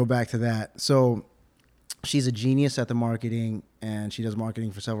of go back to that. So she's a genius at the marketing, and she does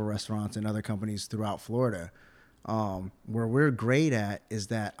marketing for several restaurants and other companies throughout Florida. Where we're great at is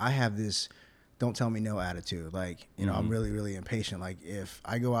that I have this don't tell me no attitude. Like, you know, I'm really, really impatient. Like, if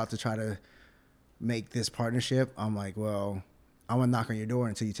I go out to try to make this partnership, I'm like, well, I'm going to knock on your door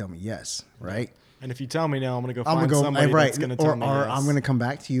until you tell me yes, right? And if you tell me no, I'm going to go find somebody that's going to tell me yes. I'm going to come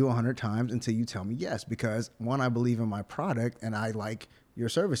back to you 100 times until you tell me yes, because, one, I believe in my product and I like your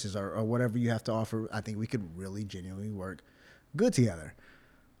services or whatever you have to offer. I think we could really genuinely work good together.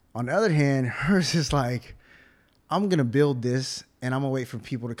 On the other hand, hers is like, I'm going to build this and I'm going to wait for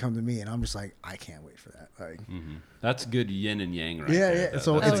people to come to me. And I'm just like, I can't wait for that. Like, That's good yin and yang, right? Yeah, there. yeah.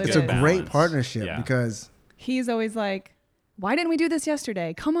 So That's it's a good great partnership because he's always like, why didn't we do this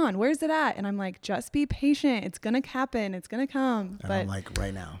yesterday? Come on, where's it at? And I'm like, just be patient. It's going to happen. It's going to come. And but I'm like,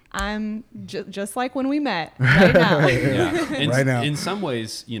 right now. I'm just like when we met, right now. Yeah. Right now. In some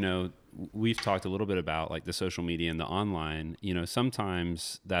ways, you know, we've talked a little bit about like the social media and the online, you know,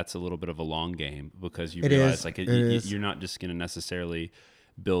 sometimes that's a little bit of a long game because you realize like you're not just going to necessarily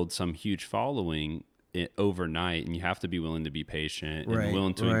build some huge following overnight, and you have to be willing to be patient and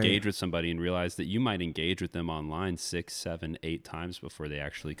willing to engage with somebody and realize that you might engage with them online 6, 7, 8 times before they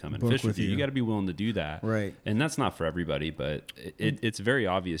actually come and fish with you. You got to be willing to do that. Right. And that's not for everybody, but it's very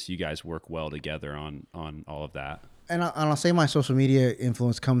obvious you guys work well together on all of that. And I'll say my social media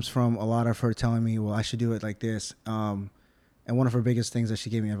influence comes from a lot of her telling me, well, I should do it like this. And one of her biggest things that she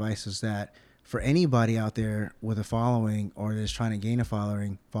gave me advice is that for anybody out there with a following or is trying to gain a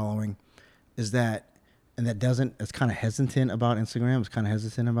following is that, and that doesn't, it's kind of hesitant about Instagram, it's kind of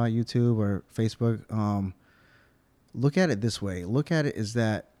hesitant about YouTube or Facebook. Look at it this way. Look at it is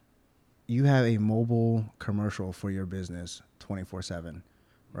that you have a mobile commercial for your business 24/7,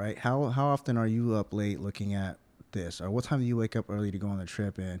 right? How often are you up late looking at this? Or what time do you wake up early to go on the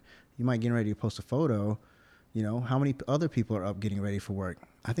trip? And you might get ready to post a photo. You know, how many other people are up getting ready for work?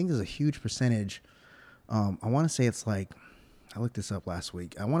 I think there's a huge percentage. I want to say it's like, I looked this up last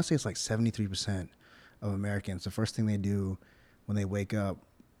week. I want to say it's like 73% of Americans, the first thing they do when they wake up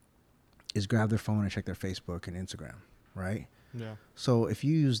is grab their phone and check their Facebook and Instagram, right? Yeah. So if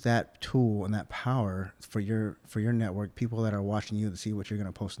you use that tool and that power for your network, people that are watching you to see what you're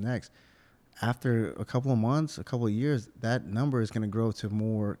going to post next, after a couple of months, a couple of years, that number is going to grow to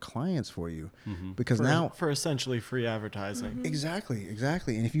more clients for you. Because for essentially free advertising. Exactly.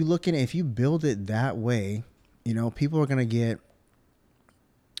 And if you build it that way, you know, people are going to get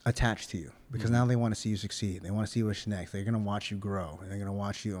attached to you because now they want to see you succeed. They want to see what's next. They're going to watch you grow, and they're going to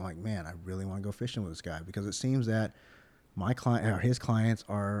watch you. I'm like, man, I really want to go fishing with this guy because it seems that my client or his clients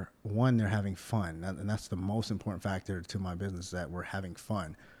are, one, they're having fun, and that's the most important factor to my business, that we're having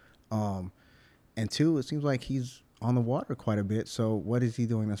fun. And two, it seems like he's on the water quite a bit. So what is he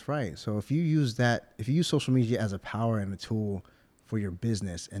doing that's right? So if you use social media as a power and a tool for your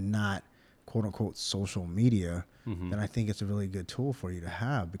business and not quote unquote social media, then I think it's a really good tool for you to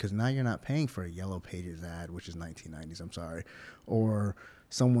have, because now you're not paying for a Yellow Pages ad, which is 1990s, I'm sorry, or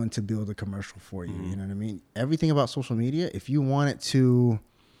someone to build a commercial for you. You know what I mean? Everything about social media, if you want it to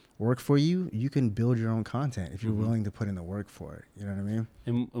work for you, you can build your own content if you're willing to put in the work for it. You know what I mean?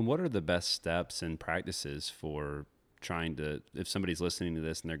 And what are the best steps and practices for trying to, if somebody's listening to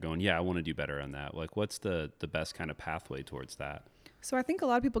this and they're going, yeah, I want to do better on that, like what's the best kind of pathway towards that? So I think a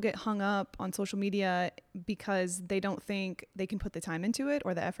lot of people get hung up on social media because they don't think they can put the time into it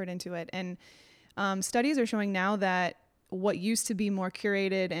or the effort into it. And studies are showing now that what used to be more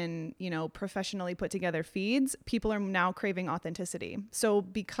curated and, you know, professionally put together feeds, people are now craving authenticity. So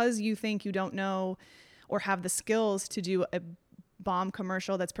because you think you don't know or have the skills to do a bomb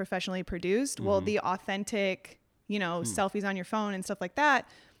commercial that's professionally produced, well, the authentic, you know, selfies on your phone and stuff like that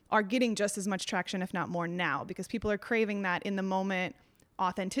are getting just as much traction, if not more now, because people are craving that in the moment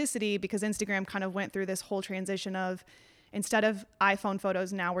authenticity, because Instagram kind of went through this whole transition of, instead of iPhone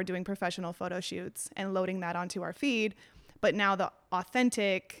photos, now we're doing professional photo shoots and loading that onto our feed. But now the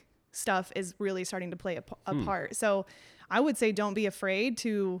authentic stuff is really starting to play a part. So I would say don't be afraid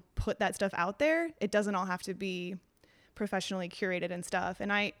to put that stuff out there. It doesn't all have to be professionally curated and stuff.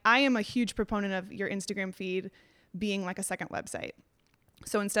 And I am a huge proponent of your Instagram feed being like a second website.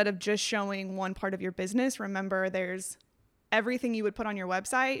 So instead of just showing one part of your business, remember there's everything you would put on your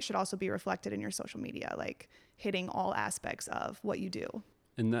website should also be reflected in your social media, like hitting all aspects of what you do.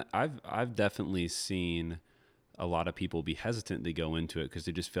 And that I've definitely seen a lot of people be hesitant to go into it because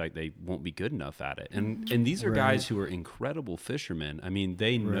they just feel like they won't be good enough at it. And these are guys who are incredible fishermen. I mean,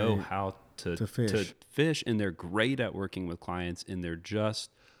 they know how to fish, and they're great at working with clients, and they're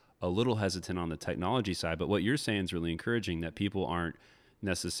just a little hesitant on the technology side. But what you're saying is really encouraging, that people aren't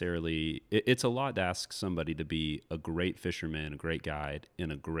necessarily, it's a lot to ask somebody to be a great fisherman, a great guide,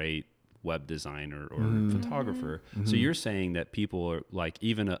 and a great web designer or photographer. So you're saying that people are like,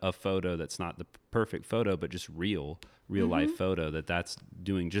 even a photo that's not the perfect photo, but just real life photo, that's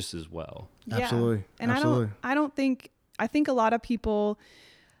doing just as well. Yeah. Absolutely. And I think a lot of people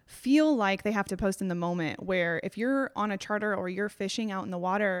feel like they have to post in the moment, where if you're on a charter or you're fishing out in the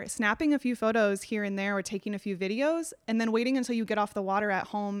water, snapping a few photos here and there or taking a few videos and then waiting until you get off the water at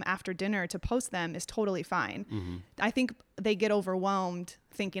home after dinner to post them is totally fine. I think they get overwhelmed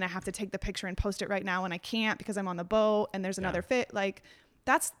thinking I have to take the picture and post it right now, and I can't because I'm on the boat and there's another fit. Like,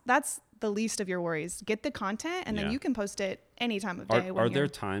 that's the least of your worries. Get the content, and then you can post it any time of day. Are there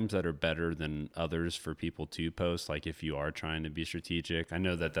times that are better than others for people to post? Like if you are trying to be strategic, I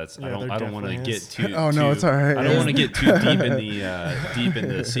know that's. Yeah, I don't want to get too. Oh no, it's all right. I don't want to get too deep in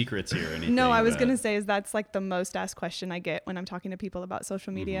the secrets here or anything. No, I was gonna say that's like the most asked question I get when I'm talking to people about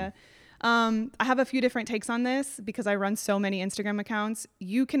social media. I have a few different takes on this because I run so many Instagram accounts.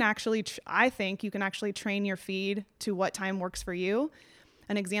 You can actually, I think you can actually train your feed to what time works for you.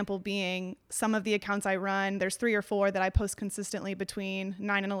 An example being some of the accounts I run, there's 3 or 4 that I post consistently between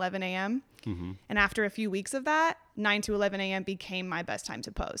 9 and 11 a.m. And after a few weeks of that, 9 to 11 a.m. became my best time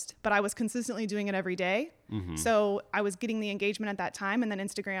to post. But I was consistently doing it every day. So I was getting the engagement at that time. And then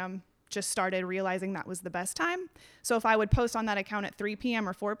Instagram just started realizing that was the best time. So if I would post on that account at 3 p.m.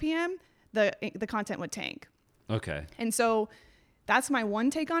 or 4 p.m., the content would tank. Okay. And so that's my one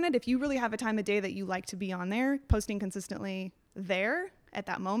take on it. If you really have a time of day that you like to be on there, posting consistently there at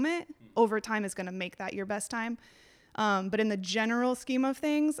that moment, over time is going to make that your best time. But in the general scheme of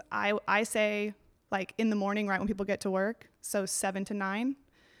things, I say like in the morning, right when people get to work, so 7 to 9.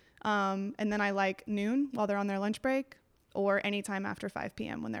 And then I like noon while they're on their lunch break, or anytime after 5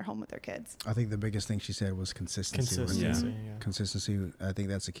 p.m. when they're home with their kids. I think the biggest thing she said was consistency. Consistency. I think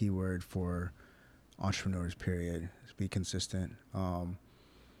that's a key word for entrepreneurs, period. Be consistent.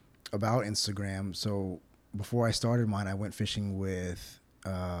 About Instagram. So before I started mine, I went fishing with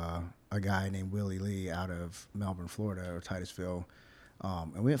a guy named Willie Lee out of Melbourne, Florida, or Titusville.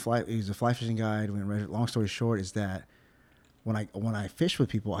 And we went he was a fly fishing guide. Long story short is that when I fish with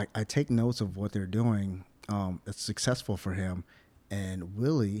people, I take notes of what they're doing that's successful for him. And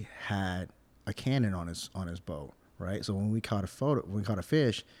Willie had a Canon on his boat, right? So when we caught a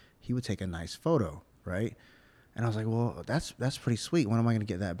fish, he would take a nice photo, right? And I was like, well, that's pretty sweet. When am I going to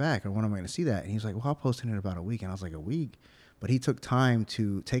get that back, or when am I going to see that? And he was like, well, I'll post it in about a week. And I was like, a week? But he took time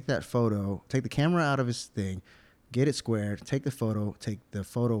to take that photo, take the camera out of his thing, get it squared, take the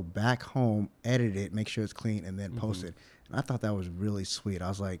photo back home, edit it, make sure it's clean, and then post it. And I thought that was really sweet. I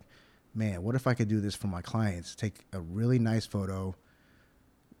was like, man, what if I could do this for my clients? Take a really nice photo,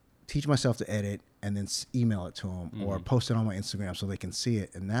 teach myself to edit, and then email it to them or post it on my Instagram so they can see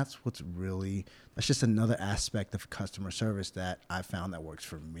it. And that's just another aspect of customer service that I found that works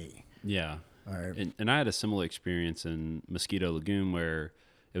for me. Yeah. All right. And I had a similar experience in Mosquito Lagoon where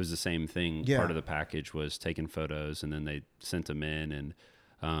it was the same thing. Yeah. Part of the package was taking photos, and then they sent them in.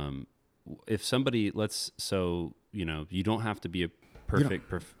 And if somebody you don't have to be a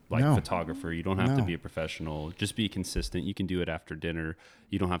perfect photographer. You don't have to be a professional. Just be consistent. You can do it after dinner.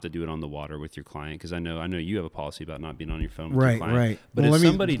 You don't have to do it on the water with your client, because I know you have a policy about not being on your phone with your client. Right. But well,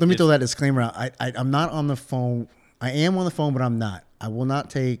 let me throw that disclaimer out. I'm not on the phone. I am on the phone, but I'm not. I will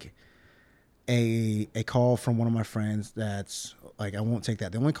not take a call from one of my friends that's like, I won't take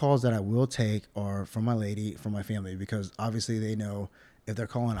that. The only calls that I will take are from my lady, from my family, because obviously they know if they're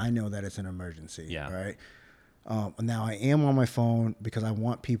calling, I know that it's an emergency. Yeah. Right. Now I am on my phone because I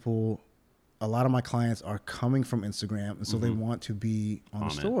want people. A lot of my clients are coming from Instagram, and so they want to be on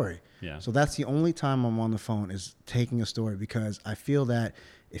the story. Yeah. So that's the only time I'm on the phone, is taking a story, because I feel that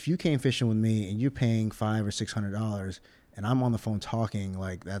if you came fishing with me and you're paying $500 or $600 and I'm on the phone talking,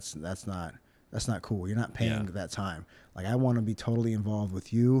 like that's not cool. You're not paying that time. Like, I want to be totally involved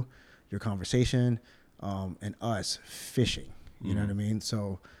with you, your conversation, and us fishing. You know what I mean?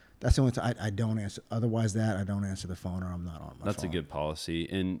 So that's the only time I don't answer. Otherwise, I don't answer the phone, or I'm not on my phone. That's a good policy.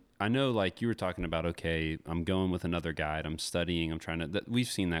 And I know, like you were talking about, okay, I'm going with another guide. I'm studying. I'm trying to. We've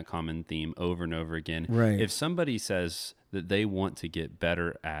seen that common theme over and over again. Right. If somebody says that they want to get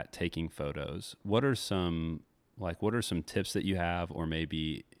better at taking photos, what are some tips that you have, or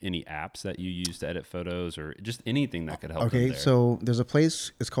maybe any apps that you use to edit photos, or just anything that could help? Okay, them there? So there's a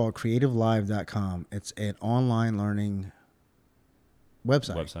place. It's called creativelive.com. It's an online learning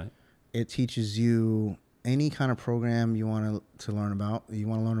website. It teaches you any kind of program you want to learn about. You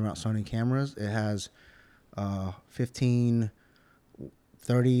want to learn about Sony cameras. It has 15,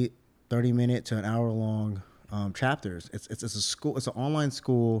 30 minute to an hour long chapters. It's a school. It's an online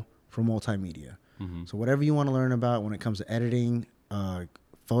school for multimedia. So whatever you want to learn about when it comes to editing,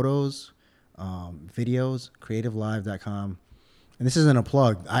 photos, videos, creativelive.com. And this isn't a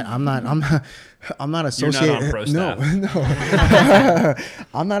plug. I'm not associated. You're not on pro staff. No.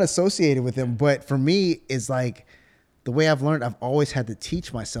 I'm not associated with them. But for me, it's like the way I've learned, I've always had to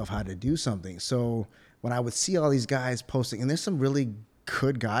teach myself how to do something. So when I would see all these guys posting, and there's some really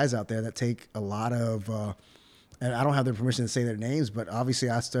good guys out there that take a lot of, and I don't have their permission to say their names, but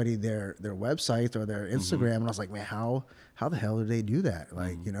obviously I studied their website or their Instagram, and I was like, man, how the hell do they do that?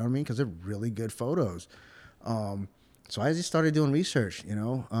 Like, you know what I mean? Because they're really good photos. So I just started doing research,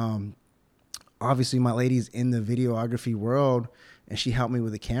 obviously my lady's in the videography world and she helped me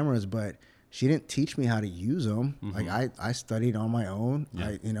with the cameras, but she didn't teach me how to use them. Mm-hmm. Like I studied on my own,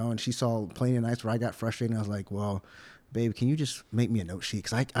 and she saw plenty of nights where I got frustrated. And I was like, well, babe, can you just make me a note sheet?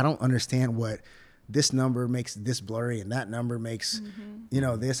 Cause I don't understand what this number makes this blurry and that number makes,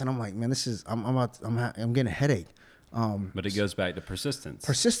 this. And I'm like, man, I'm getting a headache. But it goes back to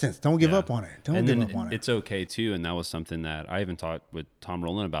persistence. Don't give up on it. Don't give up on it. It's okay too. And that was something that I even talked with Tom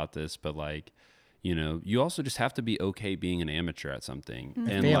Rowland about this, but like, you also just have to be okay being an amateur at something.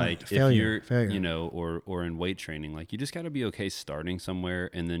 And if you're, or in weight training, like you just got to be okay starting somewhere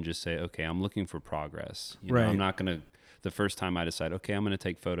and then just say, okay, I'm looking for progress. I'm not going to, the first time I decide, okay, I'm going to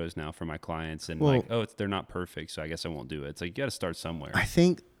take photos now for my clients and they're not perfect. So I guess I won't do it. It's like, you got to start somewhere. I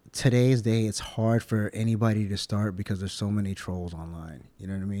think today's day, it's hard for anybody to start because there's so many trolls online. You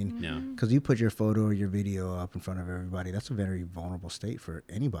know what I mean? Yeah. Because you put your photo or your video up in front of everybody. That's a very vulnerable state for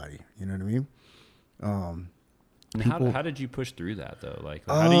anybody. You know what I mean? And how did you push through that though? Like,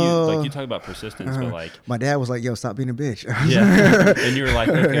 how do you, you talk about persistence, but like my dad was like, yo, stop being a bitch. Yeah. And you were like,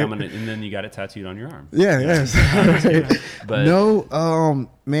 okay, and then you got it tattooed on your arm. Yeah. Yes. But no,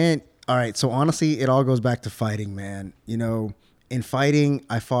 man. All right. So honestly, it all goes back to fighting, man. In fighting,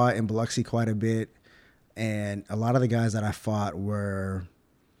 I fought in Biloxi quite a bit. And a lot of the guys that I fought were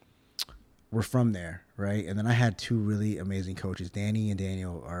from there. Right. And then I had two really amazing coaches. Danny and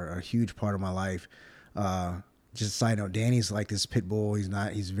Daniel are a huge part of my life. Just a side note, Danny's like this pit bull.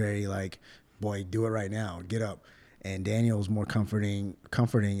 He's very like, boy, do it right now. Get up. And Daniel's more comforting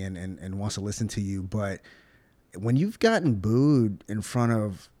and wants to listen to you. But when you've gotten booed in front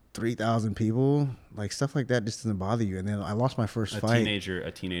of 3,000 people, like stuff like that just doesn't bother you. And then I lost my first fight. A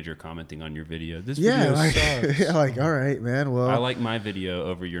teenager commenting on your video. This video sucks. Yeah, like, all right, man. Well, I like my video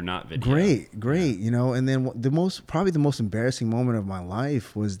over your not video. Great. And then probably the most embarrassing moment of my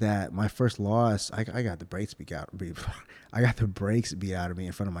life was that my first loss, I got the brakes beat out. I got the brakes beat out of me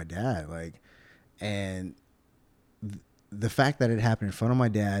in front of my dad. Like, and the fact that it happened in front of my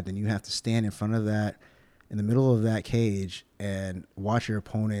dad, then you have to stand in front of that, in the middle of that cage and watch your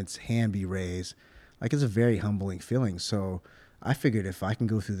opponent's hand be raised, like it's a very humbling feeling. So I figured if I can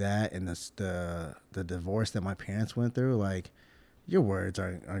go through that and the divorce that my parents went through, like your words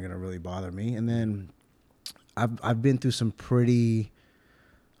aren't going to really bother me. And then I've been through some pretty,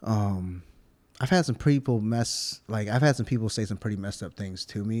 I've had some people say some pretty messed up things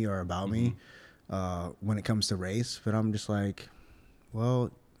to me or about me when it comes to race. But I'm just like,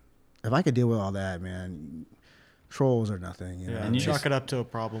 well, if I could deal with all that, man, trolls are nothing. And you chalk it up to a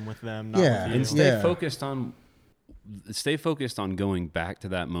problem with them. Not with you. And stay focused on going back to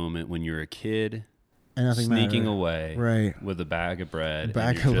that moment when you're a kid, and sneaking away right. with a bag of bread.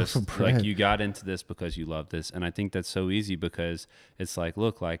 Of bread. Like you got into this because you love this. And I think that's so easy because it's like,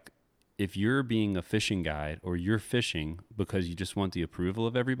 look, like if you're being a fishing guide or you're fishing because you just want the approval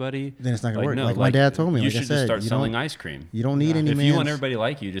of everybody, then it's not gonna work. No, like my dad told me, you like should just start selling ice cream. You don't need any. If you want everybody to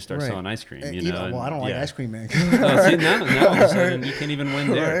like you, just start selling ice cream. Well, I don't like ice cream, man. Now all of a sudden you can't even win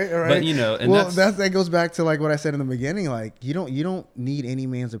there. Right. But and that goes back to like what I said in the beginning. Like you don't need any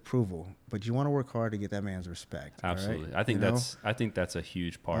man's approval, but you want to work hard to get that man's respect. Absolutely, right? I think that's a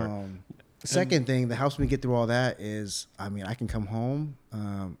huge part. Second thing that helps me get through all that is, I mean, I can come home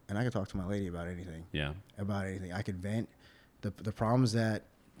and I can talk to my lady about anything. Yeah. About anything. I could vent. The problems that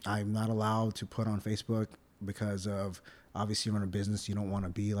I'm not allowed to put on Facebook because of, obviously you run a business, you don't want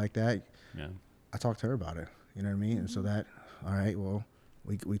to be like that. Yeah. I talk to her about it. You know what I mean? And so that, all right, well,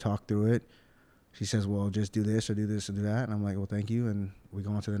 we talk through it. She says, well, just do this or do this or do that. And I'm like, well, thank you. And we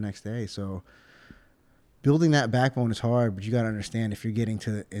go on to the next day. So building that backbone is hard, but you got to understand if you're getting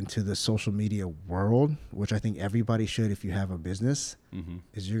into the social media world, which I think everybody should if you have a business,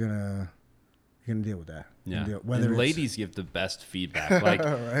 is you're gonna deal with that. Yeah. And ladies give the best feedback. Like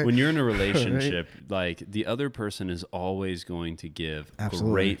right. when you're in a relationship, like the other person is always going to give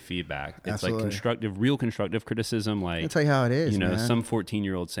great feedback. It's like real constructive criticism. Like I'll tell you how it is. Some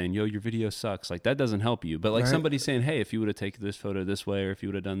 14-year-old saying, yo, your video sucks. Like that doesn't help you. But like somebody saying, hey, if you would have taken this photo this way, or if you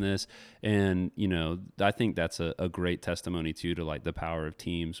would have done this. And, I think that's a great testimony too, to like the power of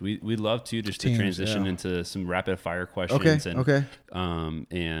teams. We'd love to just to transition into some rapid fire questions. Okay.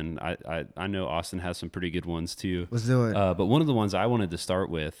 And I know Austin has some pretty good ones too. Let's do it. But one of the ones I wanted to start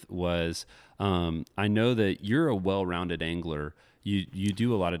with was I know that you're a well-rounded angler. You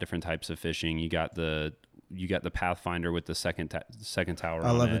do a lot of different types of fishing. You got the Pathfinder with the second tower.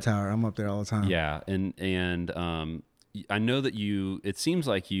 I love the tower. I'm up there all the time. Yeah, and I know that it seems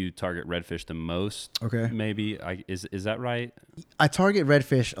like you target redfish the most. Okay. Maybe is that right? I target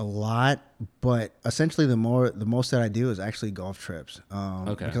redfish a lot, but essentially the most that I do is actually golf trips.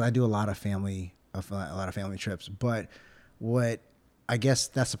 Okay. Because I do a lot of family trips. But what I guess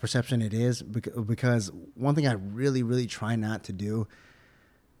that's the perception it is, because one thing I really, really try not to do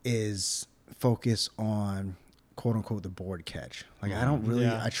is focus on quote unquote the board catch. Like I don't really,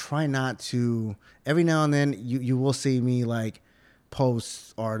 I try not to. Every now and then you will see me like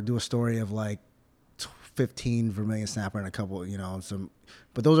post or do a story of like 15 vermilion snapper and a couple,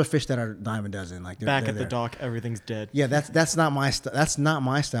 but those are fish that are dime a dozen. Like back at the dock, everything's dead. Yeah, that's not my that's not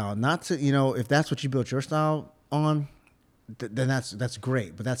my style. Not to if that's what you built your style on, then that's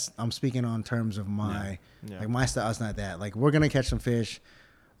great. But I'm speaking on terms of my like my style is not that. Like we're gonna catch some fish,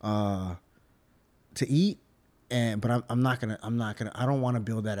 to eat. But I'm not gonna. I don't want to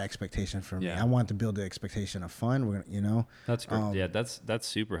build that expectation for me. I want to build the expectation of fun. We're gonna, That's great. That's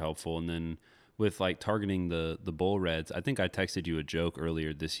super helpful. And then with like targeting the bull reds, I think I texted you a joke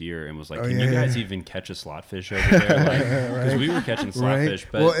earlier this year and was like, "Can you guys even catch a slotfish over there?" Because we were catching slotfish.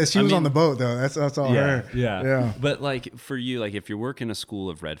 But well, she was on the boat though. That's all her. Yeah. But like for you, like if you're working a school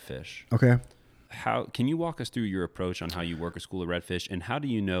of redfish, okay. How can you walk us through your approach on how you work a school of redfish, and how do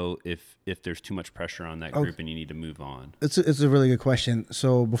you know if there's too much pressure on that group and you need to move on? It's a really good question.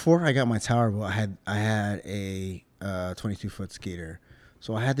 So before I got my tower boat, I had a 22-foot skater,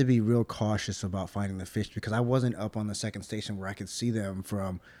 so I had to be real cautious about finding the fish because I wasn't up on the second station where I could see them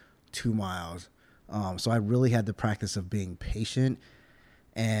from 2 miles. So I really had the practice of being patient,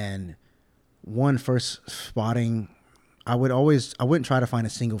 and first spotting. I wouldn't try to find a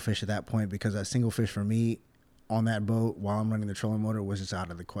single fish at that point because a single fish for me on that boat while I'm running the trolling motor was just out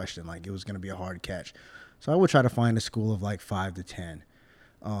of the question. Like it was going to be a hard catch. So I would try to find a school of like 5 to 10.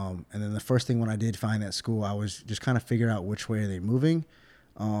 And then the first thing when I did find that school, I was just kind of figure out which way are they moving.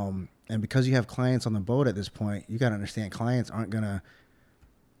 And because you have clients on the boat at this point, you got to understand clients aren't going to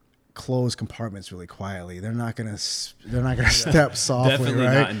close compartments really quietly. They're not gonna step softly. Definitely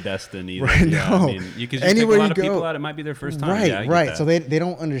right? not in Destin either. Right, yeah, no. I mean, you could just pick a lot of people out. It might be their first time. Right, yeah, right. So they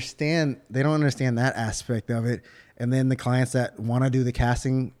don't understand. They don't understand that aspect of it. And then the clients that want to do the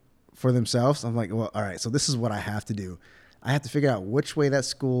casting for themselves, I'm like, well, all right. So this is what I have to do. I have to figure out which way that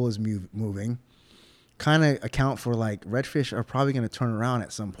school is moving. Kind of account for like redfish are probably going to turn around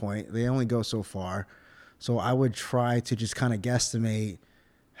at some point. They only go so far. So I would try to just kind of guesstimate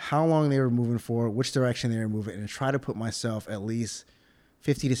how long they were moving for, which direction they were moving, and try to put myself at least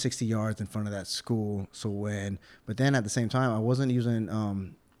 50 to 60 yards in front of that school. But then at the same time, I wasn't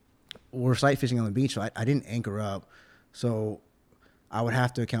using, we're sight fishing on the beach, so I didn't anchor up. So I would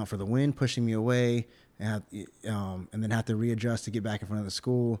have to account for the wind pushing me away and then have to readjust to get back in front of the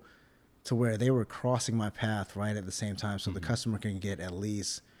school to where they were crossing my path right at the same time. So the customer can get at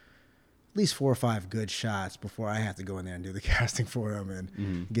least 4 or 5 good shots before I have to go in there and do the casting for them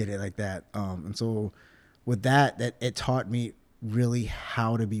and get it like that. And so with that it taught me really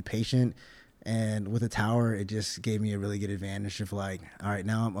how to be patient. And with the tower, it just gave me a really good advantage of like, all right,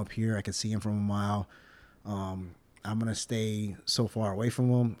 now I'm up here. I can see them from a mile. I'm going to stay so far away from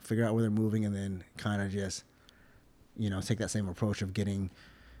them, figure out where they're moving, and then kind of just, take that same approach of getting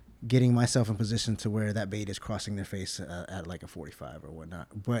myself in position to where that bait is crossing their face at like a 45 or whatnot.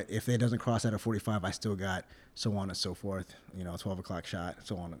 But if it doesn't cross at a 45, I still got so on and so forth, 12 o'clock shot,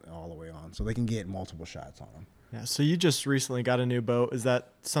 so on all the way on. So they can get multiple shots on them. Yeah. So you just recently got a new boat. Is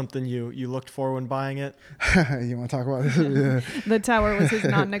that something you looked for when buying it? You want to talk about this? Yeah. The tower was his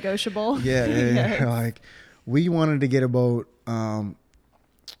non-negotiable. Yeah. Yes. Like we wanted to get a boat.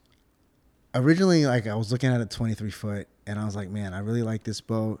 Originally, like I was looking at a 23 foot and I was like, man, I really like this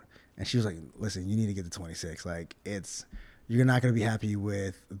boat. And she was like, listen, you need to get the 26. Like you're not going to be happy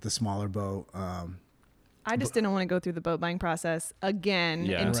with the smaller boat. I just didn't want to go through the boat buying process again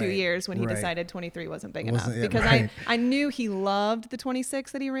in 2 years when he decided 23 wasn't big enough. Because I knew he loved the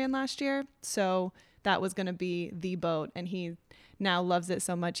 26 that he ran last year. So that was going to be the boat. And he now loves it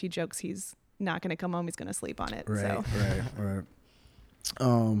so much, he jokes he's not going to come home. He's going to sleep on it. Right.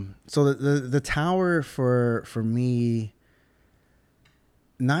 So the tower for me,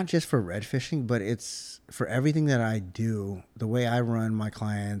 not just for red fishing, but it's for everything that I do, the way I run my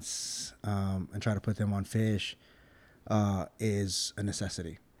clients and try to put them on fish is a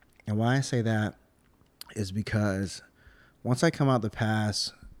necessity. And why I say that is because once I come out the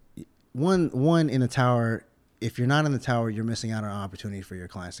pass, one in the tower, if you're not in the tower, you're missing out on an opportunity for your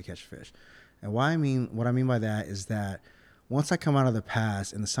clients to catch fish. And what I mean by that is that once I come out of the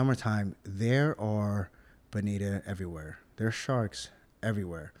pass in the summertime, there are bonita everywhere. There are sharks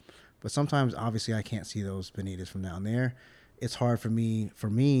everywhere. But sometimes, obviously, I can't see those bonitas from down there. It's hard for me,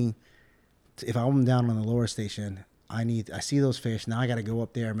 if I'm down on the lower station, I see those fish. Now I got to go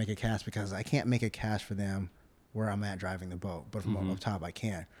up there and make a cast because I can't make a cast for them where I'm at driving the boat. But from up top, I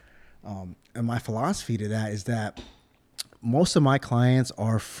can. And my philosophy to that is that most of my clients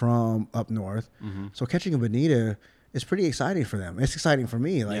are from up north. So catching a bonita is pretty exciting for them. It's exciting for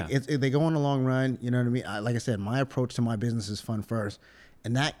me. Like they go on a long run, you know what I mean? Like I said, my approach to my business is fun first.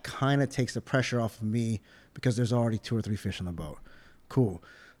 And that kind of takes the pressure off of me because there's already 2 or 3 fish on the boat. Cool.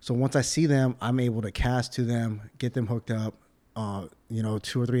 So once I see them, I'm able to cast to them, get them hooked up, 2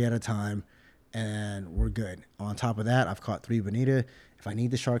 or 3 at a time, and we're good. On top of that, I've caught 3 bonita. If I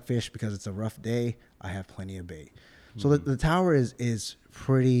need the shark fish because it's a rough day, I have plenty of bait. So the tower is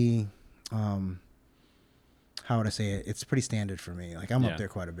pretty, how would I say it? It's pretty standard for me. Like I'm up there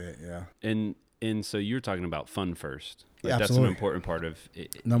quite a bit. Yeah. And so you're talking about fun first. Like Yeah, that's absolutely. an important part of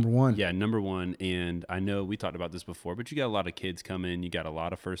it. Number one. Yeah, number one. And I know we talked about this before, but you got a lot of kids coming. You got a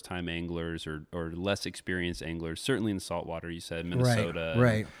lot of first time anglers or less experienced anglers. Certainly in saltwater, you said Minnesota,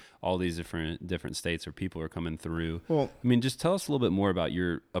 Right. all these different states where people are coming through. Well, I mean, just tell us a little bit more about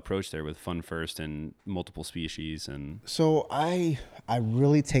your approach there with fun first and multiple species and. So I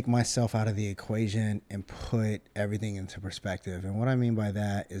really take myself out of the equation and put everything into perspective. And what I mean by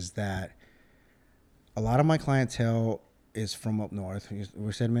that is that a lot of my clientele is from up north.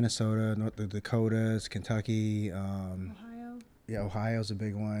 We said Minnesota, North Dakotas, Kentucky, Ohio. Yeah, Ohio's a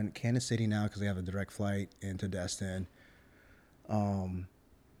big one. Kansas City now because they have a direct flight into Destin.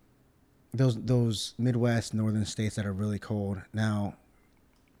 Those Midwest, northern states that are really cold. Now,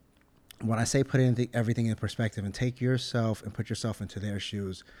 when I say put everything in perspective and take yourself and put yourself into their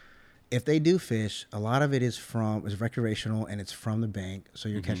shoes, if they do fish, a lot of it is recreational and it's from the bank. So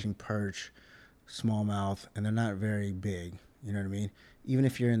you're catching perch, smallmouth, and they're not very big. You know what I mean? Even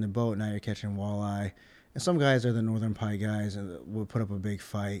if you're in the boat, now you're catching walleye. And some guys are the northern pike guys and will put up a big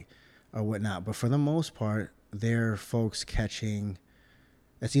fight or whatnot. But for the most part, they're folks catching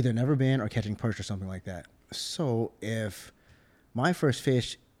that's either never been or catching perch or something like that. So if my first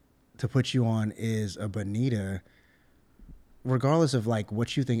fish to put you on is a bonita, regardless of like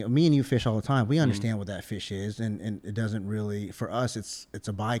what you think, me and you fish all the time. We understand what that fish is, and it doesn't really, for us, it's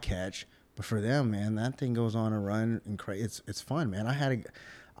a bycatch. But for them, man, that thing goes on a run and it's fun, man. I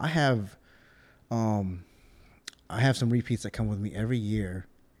have some repeats that come with me every year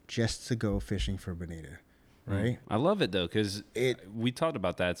just to go fishing for bonita. Right. I love it though, because we talked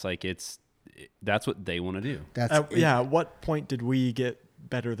about that. It's like that's what they want to do. At what point did we get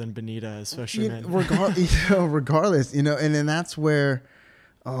better than bonita as fishermen? Regardless, and then that's where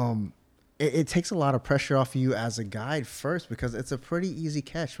it takes a lot of pressure off you as a guide first, because it's a pretty easy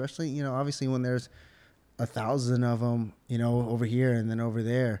catch, especially obviously when there's 1,000 of them, over here and then over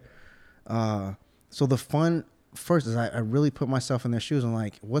there. So the fun first is I really put myself in their shoes. I'm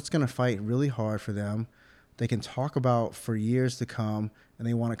like, what's going to fight really hard for them? They can talk about for years to come, and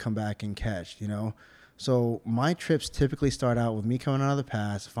they want to come back and catch, So my trips typically start out with me coming out of the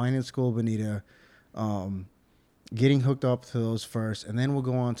pass, finding school bonita, getting hooked up to those first, and then we'll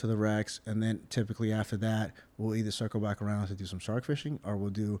go on to the wrecks. And then typically after that, we'll either circle back around to do some shark fishing, or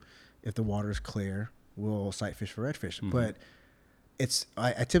we'll do, if the water's clear, we'll sight fish for redfish. But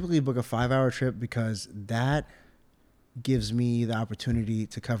I typically book a 5-hour trip because that gives me the opportunity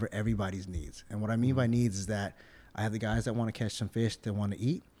to cover everybody's needs. And what I mean by needs is that I have the guys that want to catch some fish that want to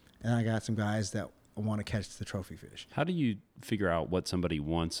eat, and I got some guys that want to catch the trophy fish. How do you figure out what somebody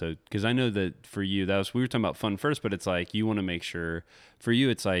wants? So, because I know that for you, we were talking about fun first, but it's like you want to make sure for you,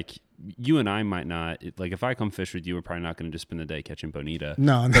 it's like you and I might not, like if I come fish with you, we're probably not going to just spend the day catching bonita.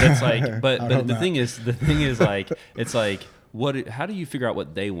 No, but it's like, but the thing is like, it's like, how do you figure out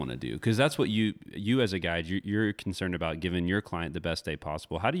what they want to do? Because that's what you as a guide, you're concerned about giving your client the best day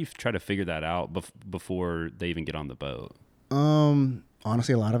possible. How do you try to figure that out before they even get on the boat?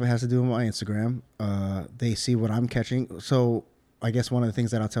 Honestly, a lot of it has to do with my Instagram. They see what I'm catching. So I guess one of the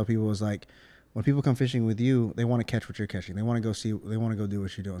things that I'll tell people is like, when people come fishing with you, they want to catch what you're catching. They want to go do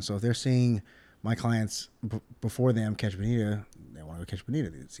what you're doing. So if they're seeing my clients before them catch bonita, they want to go catch bonita.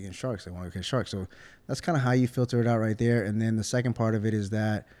 They're seeing sharks, they want to go catch sharks. So that's kind of how you filter it out right there. And then the second part of it is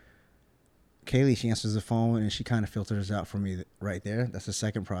that Kaylee, she answers the phone and she kind of filters out for me right there. That's the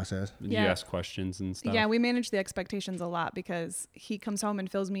second process. Do you ask questions and stuff? Yeah, we manage the expectations a lot because he comes home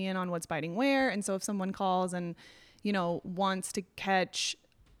and fills me in on what's biting where. And so if someone calls and, wants to catch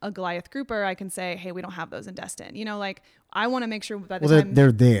a Goliath grouper, I can say, hey, we don't have those in Destin. I want to make sure by the time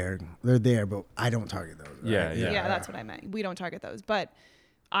they're there, but I don't target those. Right? Yeah, that's what I meant. We don't target those, but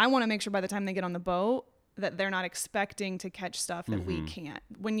I want to make sure by the time they get on the boat, that they're not expecting to catch stuff that we can't.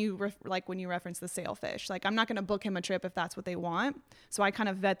 When you when you reference the sailfish, like I'm not going to book him a trip if that's what they want. So I kind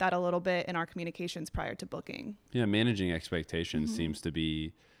of vet that a little bit in our communications prior to booking. Yeah, managing expectations seems to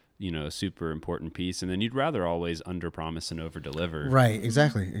be, a super important piece. And then you'd rather always under promise and over deliver. Right.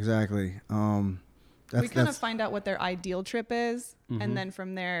 Exactly. We kind of find out what their ideal trip is, and then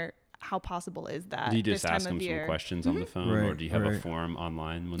from there, how possible is that? Do you just this time ask them of year? some questions on the phone, or do you have a form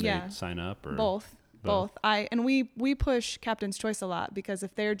online when they sign up? Or Both. We push Captain's Choice a lot, because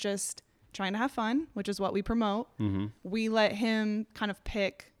if they're just trying to have fun, which is what we promote, we let him kind of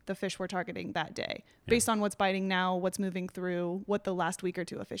pick the fish we're targeting that day based on what's biting now, what's moving through, what the last week or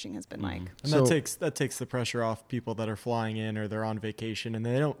two of fishing has been like. And that takes the pressure off people that are flying in or they're on vacation and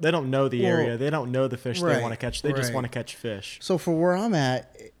they don't know the area. They don't know the fish they want to catch. They just want to catch fish. So for where I'm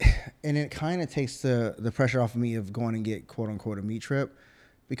at, and it kind of takes the pressure off of me of going and get quote unquote a meat trip,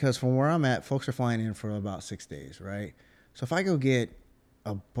 because from where I'm at, folks are flying in for about 6 days, right? So if I go get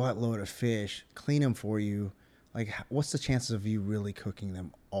a buttload of fish, clean them for you, like what's the chances of you really cooking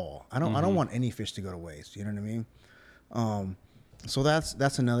them all? I don't want any fish to go to waste. You know what I mean? So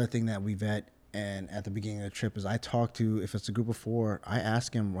that's another thing that we vet. And at the beginning of the trip is I talk to, if it's a group of 4, I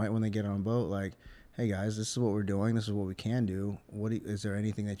ask them right when they get on a boat, like, hey guys, this is what we're doing. This is what we can do. Is there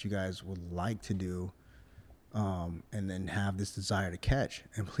anything that you guys would like to do? And then have this desire to catch.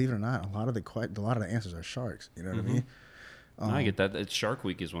 And believe it or not, a lot of the answers are sharks. You know what I mean? I get that. Shark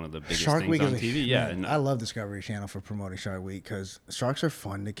Week is one of the biggest Shark things Week on is TV. Yeah, and I love Discovery Channel for promoting Shark Week because sharks are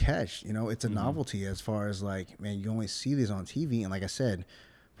fun to catch. It's a novelty as far as like, man, you only see these on TV. And like I said,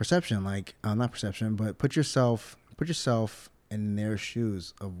 perception, like not perception, but put yourself in their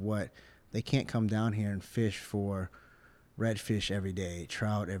shoes of what they can't come down here and fish for redfish every day,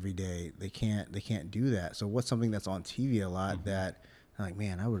 trout every day. They can't do that. So what's something that's on TV a lot that like,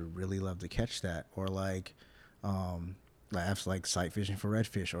 man, I would really love to catch that, or like like sight fishing for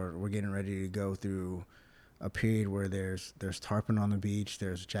redfish, or we're getting ready to go through a period where there's tarpon on the beach,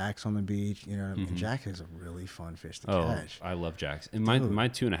 there's jacks on the beach, and jack is a really fun fish to catch. I love jacks. And my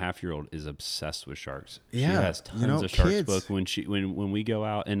 2.5-year-old is obsessed with sharks. Yeah, she has tons of sharks kids. booked when we go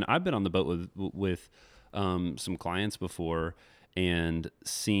out. And I've been on the boat with some clients before and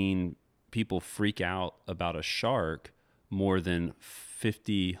seen people freak out about a shark more than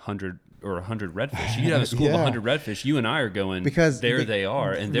 50, 100, or 100 redfish. You have a school of 100 redfish. You and I are going, because they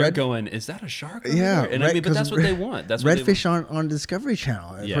are, and they're going, is that a shark over there? And but that's what they want. That's what redfish on Discovery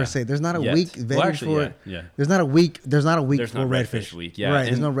Channel per se. There's not a week vetted for it. Yeah. There's not a week for redfish week. Yeah, right.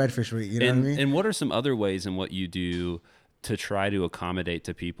 There's no redfish week. You know what I mean? And what are some other ways in what you do to try to accommodate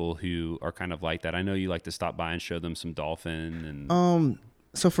to people who are kind of like that? I know you like to stop by and show them some dolphin. And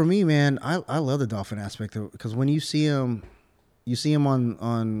so for me, man, I love the dolphin aspect because when you see them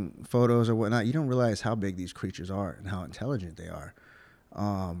on photos or whatnot, you don't realize how big these creatures are and how intelligent they are.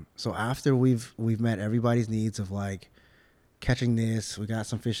 So after we've met everybody's needs of like catching this, we got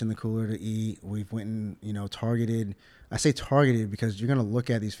some fish in the cooler to eat. We've went and targeted. I say targeted because you're gonna look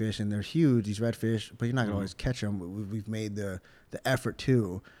at these fish and they're huge, these redfish, but you're not gonna always catch them. We've made the effort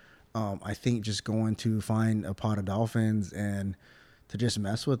to. I think just going to find a pot of dolphins and to just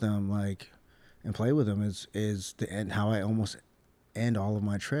mess with them, like, and play with them is the end. How I almost end all of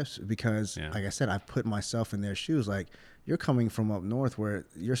my trips, because like I said, I've put myself in their shoes. Like, you're coming from up north where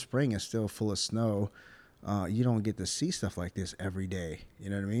your spring is still full of snow. You don't get to see stuff like this every day. You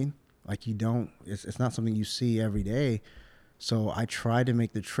know what I mean? Like, you don't, it's not something you see every day. So I try to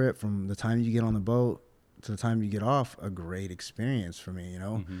make the trip from the time you get on the boat to the time you get off a great experience for me,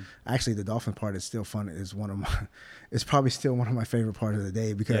 Actually, the dolphin part is still fun. It's probably still one of my favorite parts of the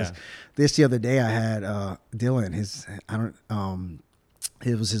day, because the other day I had Dylan,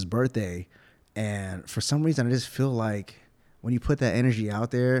 it was his birthday, and for some reason I just feel like when you put that energy out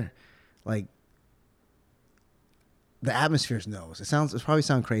there, like, the atmosphere knows. It probably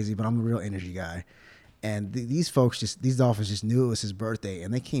sounds crazy, but I'm a real energy guy. And these dolphins just knew it was his birthday,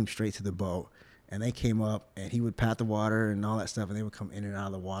 and they came straight to the boat, and they came up, and he would pat the water and all that stuff, and they would come in and out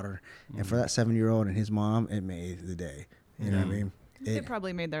of the water. And for that 7-year-old and his mom, it made the day. You know what I mean? It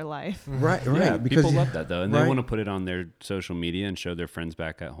probably made their life. Right. Yeah, because people love that though, and they want to put it on their social media and show their friends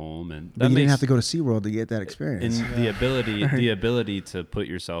back at home. And but you didn't have to go to SeaWorld to get that experience. And the ability to put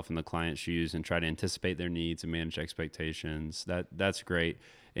yourself in the client's shoes and try to anticipate their needs and manage expectations, that's great.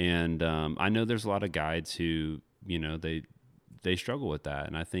 And I know there's a lot of guides who they struggle with that,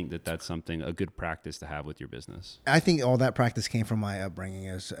 and I think that's a good practice to have with your business. I think all that practice came from my upbringing,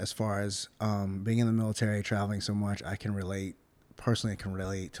 as far as being in the military, traveling so much. I can relate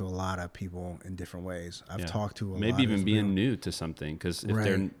to a lot of people in different ways. I've talked to maybe even being new to something, because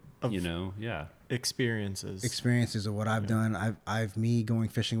if experiences of what I've done. I've me going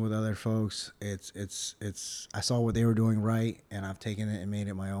fishing with other folks. It's I saw what they were doing right, and I've taken it and made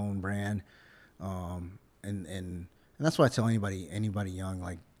it my own brand. And that's why I tell anybody young,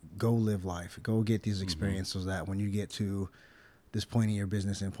 like, go live life, go get these experiences, so that when you get to this point in your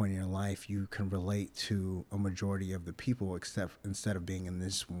business and point in your life, you can relate to a majority of the people, instead of being in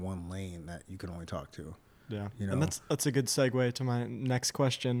this one lane that you can only talk to. Yeah, you know? And that's a good segue to my next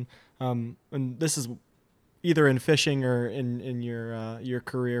question. And this is either in fishing or in your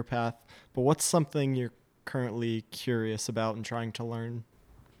career path. But what's something you're currently curious about and trying to learn?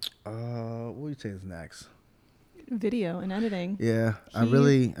 What do you say is next? Video and editing. Yeah, I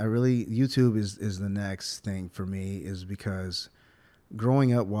really YouTube is the next thing for me, is because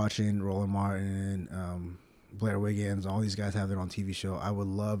growing up watching Roland Martin, Blair Wiggins, all these guys have their own TV show. I would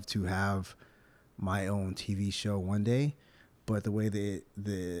love to have my own TV show one day, but the way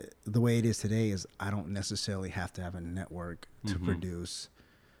the way it is today is I don't necessarily have to have a network to produce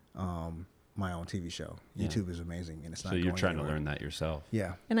my own TV show. YouTube is amazing, and it's not. So you're trying anywhere. to learn that yourself.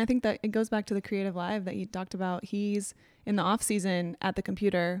 Yeah. And I think that it goes back to the Creative Live that you talked about. He's in the off season at the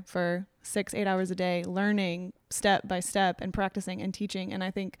computer for 6-8 hours a day, learning step by step and practicing and teaching. And I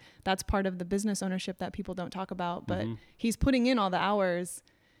think that's part of the business ownership that people don't talk about, but he's putting in all the hours.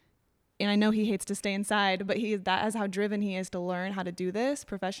 And I know he hates to stay inside, but that is how driven he is to learn how to do this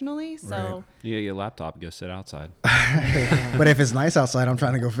professionally. So you get your laptop, go sit outside. But if it's nice outside, I'm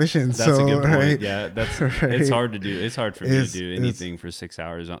trying to go fishing. That's a good point. Right? Yeah, it's hard to do. It's hard for me to do anything for 6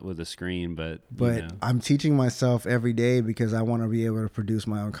 hours with a screen, but I'm teaching myself every day because I want to be able to produce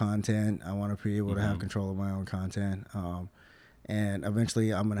my own content. I want to be able to have control of my own content. And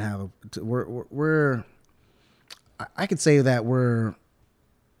eventually I'm going to have I could say that we're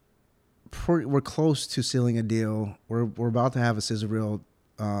close to sealing a deal. We're about to have a scissor reel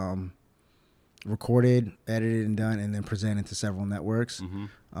recorded, edited, and done, and then presented to several networks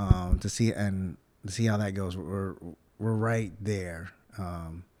to see how that goes. We're right there,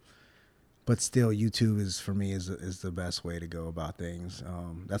 but still, YouTube is for me is the best way to go about things.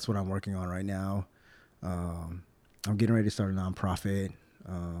 That's what I'm working on right now. I'm getting ready to start a nonprofit.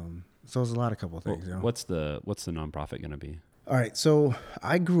 So there's a couple of things. Well, what's the nonprofit going to be? All right, so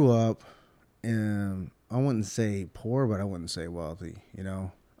I grew up. I wouldn't say poor, but I wouldn't say wealthy,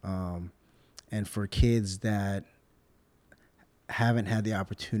 and for kids that haven't had the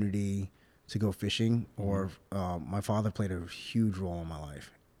opportunity to go fishing, or my father played a huge role in my life,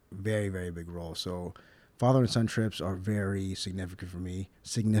 very, very big role. So father and son trips are very significant for me.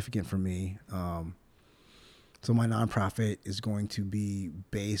 So my nonprofit is going to be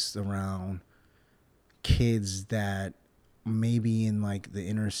based around kids that maybe in like the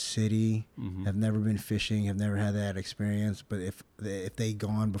inner city have never been fishing, have never had that experience, but if they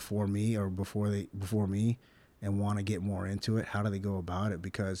gone before me or before me and want to get more into it, how do they go about it?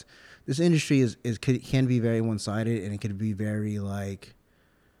 Because this industry can be very one-sided, and it could be very like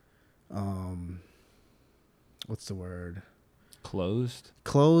what's the word? Closed.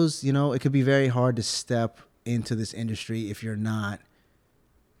 It could be very hard to step into this industry if you're not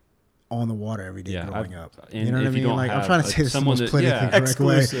on the water every day growing up. And you know what I mean? Like, I'm trying to say this in the most politically correct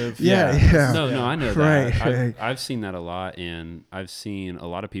exclusive. way. Yeah. No, I know that. Right. I've seen that a lot, and I've seen a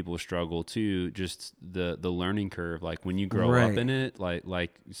lot of people struggle too. Just the learning curve. Like when you grow up in it, like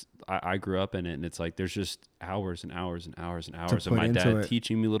I grew up in it, and it's like there's just hours and hours and hours and hours of my dad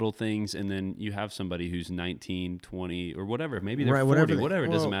teaching me little things, and then you have somebody who's 19, 20, or whatever. Maybe they're 40, whatever.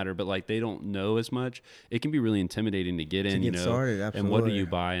 It doesn't matter. But like they don't know as much. It can be really intimidating to get in. Started, and what do you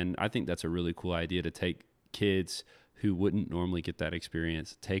buy? And I think that's a really cool idea to take kids who wouldn't normally get that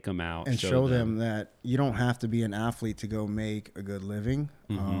experience, take them out and show them that you don't have to be an athlete to go make a good living.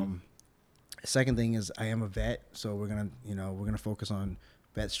 Second thing is I am a vet, so we're gonna focus on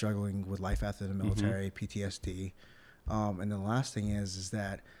vets struggling with life after the military, PTSD. And the last thing is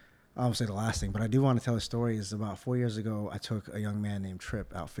that I won't say the last thing, but I do want to tell a story. Is about 4 years ago, I took a young man named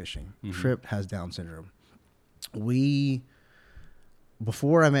Trip out fishing. Trip has Down syndrome.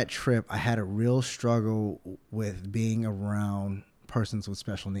 Before I met Trip, I had a real struggle with being around persons with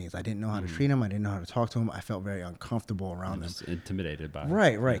special needs. I didn't know how to treat them. I didn't know how to talk to them. I felt very uncomfortable around them. Intimidated by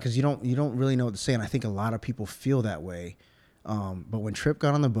Right, because you don't really know what to say, and I think a lot of people feel that way. But when Trip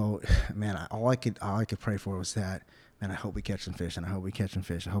got on the boat, man, all I could pray for was that, man, I hope we catch some fish, and I hope we catch some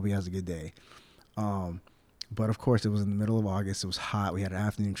fish. I hope he has a good day. But of course, it was in the middle of August. It was hot. We had an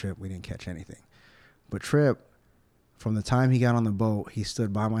afternoon trip. We didn't catch anything. But Trip, from the time he got on the boat, he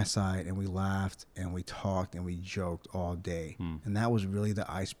stood by my side, and we laughed, and we talked, and we joked all day. And that was really the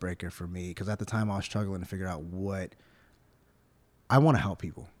icebreaker for me, because at the time I was struggling to figure out what I want to help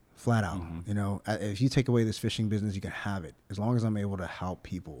people. flat out. You know, if you take away this fishing business, you can have it as long as I'm able to help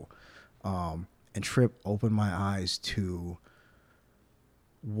people. And Trip opened my eyes to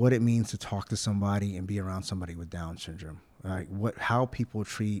what it means to talk to somebody and be around somebody with Down syndrome. Like how people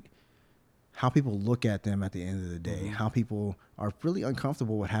look at them at the end of the day, how people are really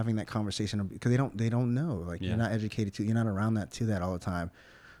uncomfortable with having that conversation because they don't know. Like you're not educated you're not around that all the time.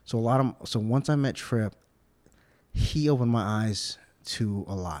 So once I met Trip, he opened my eyes to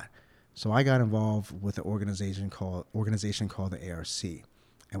a lot. So I got involved with an organization called the ARC.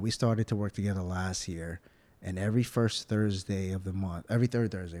 And we started to work together last year. And every first Thursday of the month, every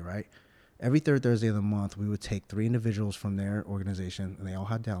third Thursday, right? Every third Thursday of the month, we would take 3 individuals from their organization, and they all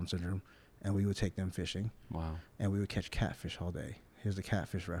had Down syndrome, and we would take them fishing. Wow. And we would catch catfish all day. Here's the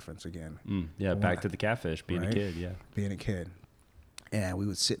catfish reference again. Back to the catfish, being a kid, Being a kid. And we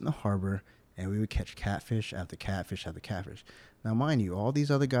would sit in the harbor, and we would catch catfish after catfish after catfish. Now, mind you, all these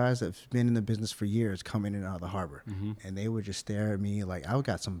other guys that have been in the business for years come in and out of the harbor, and they would just stare at me like I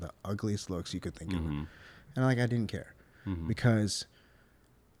got some of the ugliest looks you could think of. And like I didn't care because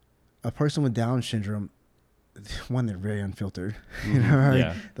a person with Down syndrome, one, they're very unfiltered, you know,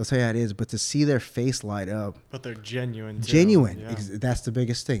 right? They'll say how it is, but to see their face light up, but they're genuine. That's the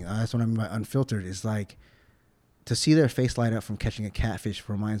biggest thing. That's what I mean by unfiltered. Is like to see their face light up from catching a catfish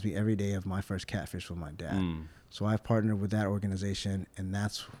reminds me every day of my first catfish with my dad. So I've partnered with that organization, and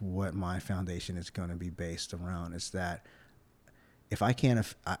that's what my foundation is going to be based around. Is that if I can,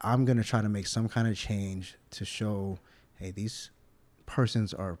 I'm going to try to make some kind of change to show, hey, these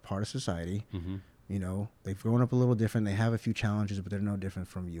persons are part of society. You know, they've grown up a little different. They have a few challenges, but they're no different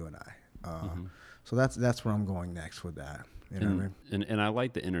from you and I. So that's where I'm going next with that. You know what I mean? And I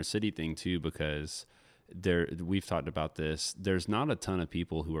like the inner city thing too, because we've talked about this. There's not a ton of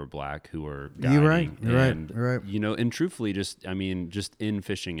people who are black who are guiding. You're right. You know, and truthfully, just in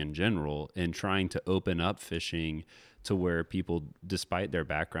fishing in general, and trying to open up fishing to where people, despite their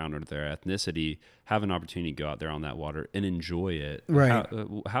background or their ethnicity, have an opportunity to go out there on that water and enjoy it. Right.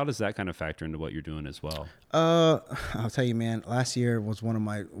 How does that kind of factor into what you're doing as well? I'll tell you, man, last year was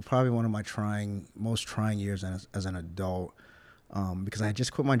probably one of my most trying years as an adult. Because I had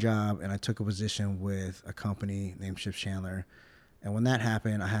just quit my job and I took a position with a company named Ship Chandler. And when that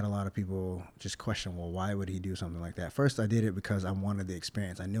happened, I had a lot of people just question, well, why would he do something like that? First, I did it because I wanted the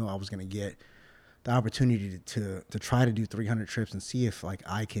experience. I knew I was going to get the opportunity to try to do 300 trips and see if like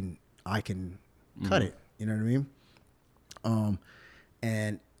I can cut it. You know what I mean?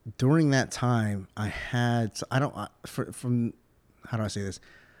 And during that time, how do I say this?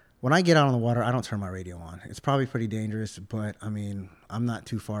 When I get out on the water, I don't turn my radio on. It's probably pretty dangerous, but I mean, I'm not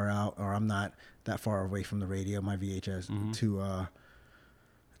too far out, or I'm not that far away from the radio, my VHS,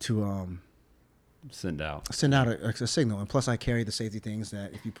 to send out a signal. And plus, I carry the safety things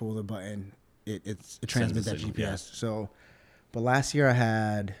that if you pull the button, it transmits that GPS. Yeah. So, but last year I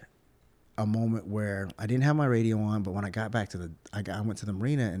had a moment where I didn't have my radio on, but when I got back I went to the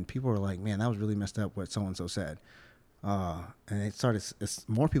marina, and people were like, "Man, that was really messed up what so and so said." And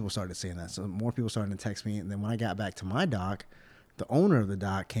more people started saying that. So more people started to text me. And then when I got back to my dock, the owner of the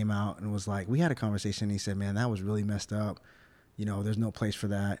dock came out and was like, we had a conversation. And he said, man, that was really messed up. You know, there's no place for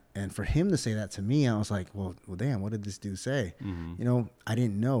that. And for him to say that to me, I was like, well, damn, what did this dude say? You know, I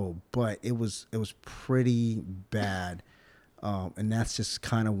didn't know, but it was pretty bad. And that's just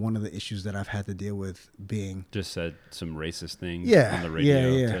kind of one of the issues that I've had to deal with being. Just said some racist things on the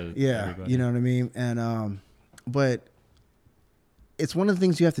radio. Yeah. You know what I mean? And, but it's one of the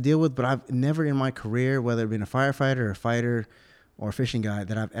things you have to deal with, but I've never in my career, whether it been a firefighter, a fighter, or a fishing guide,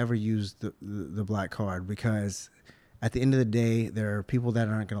 that I've ever used the black card, because at the end of the day, there are people that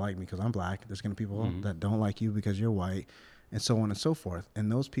aren't going to like me because I'm black. There's going to be people that don't like you because you're white, and so on and so forth.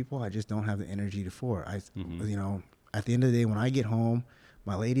 And those people, I just don't have the energy for. You know, at the end of the day, when I get home,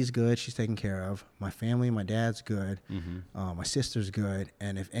 my lady's good. She's taken care of. My family, my dad's good. My sister's good.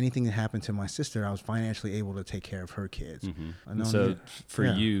 And if anything that happened to my sister, I was financially able to take care of her kids. So for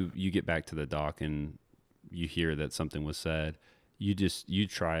you get back to the dock and you hear that something was said. You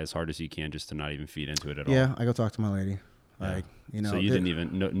try as hard as you can just to not even feed into it at all. Yeah, I go talk to my lady. Like, you know. So you didn't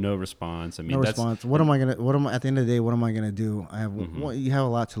even no response. I mean, no response. At the end of the day, what am I gonna do? I have you have a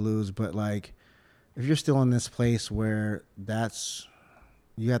lot to lose, but like, if you're still in this place where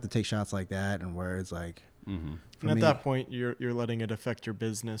you have to take shots like that, and where it's like, and at that point, you're letting it affect your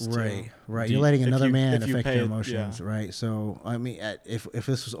business, too. Right. You're letting another man affect your emotions, right? So I mean, if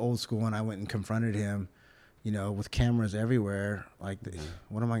this was old school and I went and confronted him, you know, with cameras everywhere, like,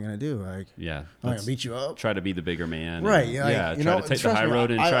 what am I gonna do? Like, Yeah, am I gonna beat you up? Try to be the bigger man. Right. And, Yeah. try to take the high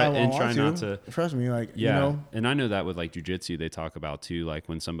road and try not to. Trust me, like, Yeah, you know. and I know that with like jujitsu, they talk about too, like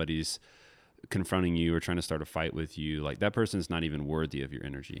when somebody's confronting you or trying to start a fight with you, like that person's not even worthy of your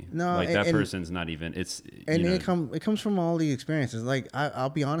energy. No, like and, that person's not even. It's and you know, it comes from all the experiences. Like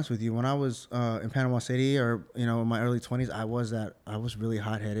I'll be honest with you, when I was in Panama City, or you know, in my early 20s, I was really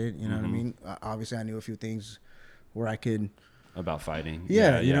hot headed. You know what I mean? Obviously, I knew a few things where I could about fighting.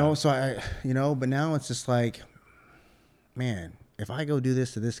 Yeah, you know. So but now it's just like, man, if I go do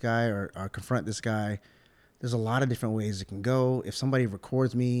this to this guy or confront this guy, there's a lot of different ways it can go. If somebody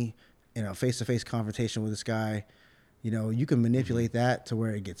records me in a face-to-face confrontation with this guy, you know, you can manipulate that to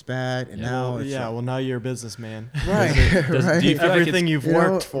where it gets bad. And now it's well, now you're a businessman. Right. Right. Do you feel everything you've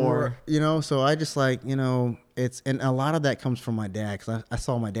worked for. You know, so I just like, you know, and a lot of that comes from my dad, because I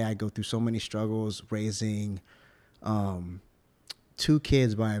saw my dad go through so many struggles raising 2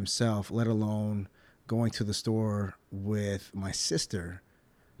 kids by himself, let alone going to the store with my sister.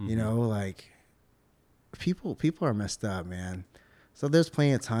 You know, like people are messed up, man. So there's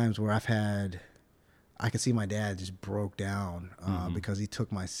plenty of times where I could see my dad just broke down because he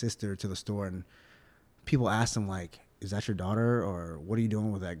took my sister to the store, and people asked him like, "Is that your daughter, or what are you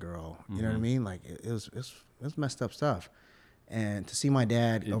doing with that girl?" You know what I mean? Like it was messed up stuff. And to see my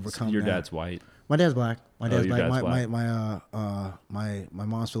dad overcome your that. dad's white. My dad's black. My dad's black. Dad's black. My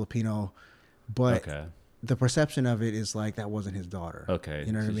mom's Filipino, but the perception of it is like that wasn't his daughter. Okay,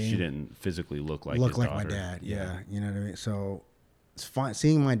 you know what I mean? She didn't physically look like my dad. Yeah, you know what I mean. So it's fine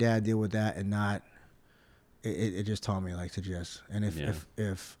seeing my dad deal with that, and not. It just taught me like to just, and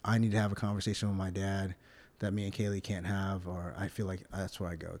if I need to have a conversation with my dad that me and Kaylee can't have, or I feel like that's where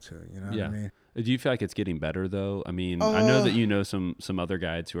I go to. You know what I mean? Do you feel like it's getting better though? I mean, I know that you know some other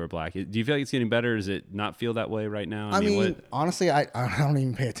guys who are black. Do you feel like it's getting better? Does it not feel that way right now? I mean honestly, I don't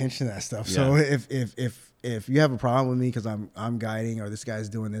even pay attention to that stuff. So if you have a problem with me because I'm guiding, or this guy's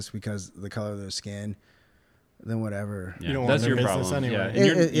doing this because of the color of their skin, then whatever. Yeah. You don't That's want your business problem. anyway.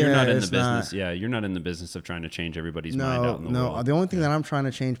 Yeah. And you're not in the it's business. not. Yeah, you're not in the business of trying to change everybody's mind out in the world. The only thing that I'm trying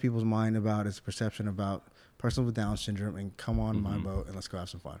to change people's mind about is perception about persons with Down syndrome, and come on my boat and let's go have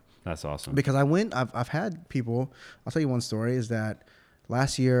some fun. That's awesome. Because I've had people. I'll tell you one story, is that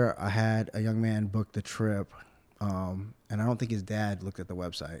last year I had a young man book the trip, and I don't think his dad looked at the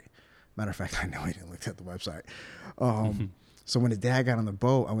website. Matter of fact, I know he didn't look at the website. So when his dad got on the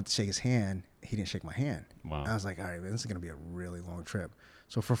boat, I went to shake his hand. He didn't shake my hand. Wow. I was like, all right, man, this is going to be a really long trip.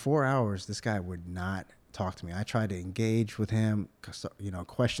 So for 4 hours, this guy would not talk to me. I tried to engage with him, you know,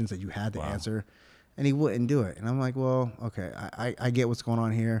 questions that you had to answer, and he wouldn't do it. And I'm like, well, okay, I get what's going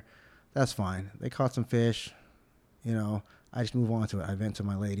on here. That's fine. They caught some fish. You know, I just move on to it. I vent to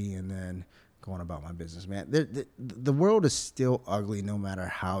my lady and then go on about my business, man. The world is still ugly no matter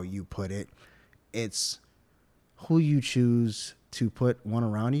how you put it. It's who you choose to put one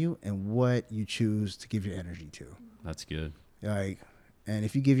around you and what you choose to give your energy to. That's good. Like, and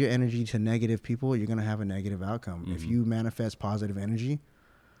if you give your energy to negative people, you're going to have a negative outcome. If you manifest positive energy,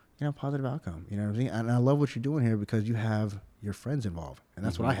 you know, positive outcome. You know what I'm saying? And I love what you're doing here because you have your friends involved. And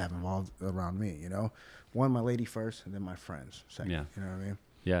that's what I have involved around me, you know? One, my lady first, and then my friends second. Yeah. You know what I mean?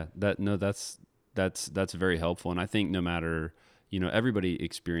 Yeah. That's very helpful. And I think no matter, you know, everybody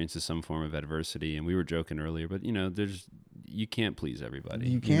experiences some form of adversity, and we were joking earlier, but you know, you can't please everybody.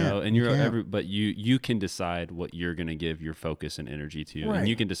 You can't. You know? And but you can decide what you're going to give your focus and energy to, and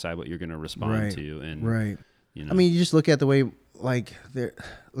you can decide what you're going to respond to. And you know, I mean, you just look at the way, like, I'm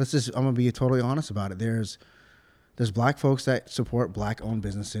gonna be totally honest about it. There's black folks that support black-owned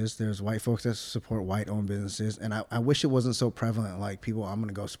businesses. There's white folks that support white-owned businesses. And I wish it wasn't so prevalent. Like, people, I'm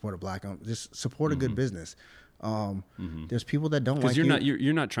gonna go support a black-owned. Just support a good business. There's people that don't like because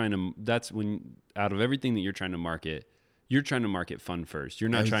you're not trying to. That's when, out of everything that you're trying to market, you're trying to market fun first. You're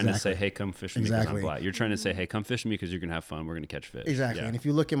not trying to say, hey, come fish with me because I'm black. You're trying to say, hey, come fish with me because you're gonna have fun. We're gonna catch fish. Exactly. Yeah. And if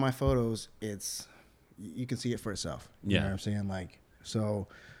you look at my photos, you can see it for itself. You know what I'm saying? Like, so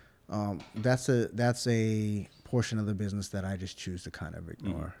that's a portion of the business that I just choose to kind of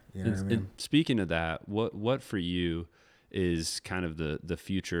ignore. You know what I mean? And speaking of that, what for you is kind of the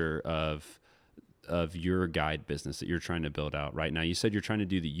future of your guide business that you're trying to build out right now? You said you're trying to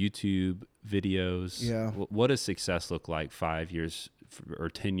do the YouTube videos. Yeah. What does success look like 5 years or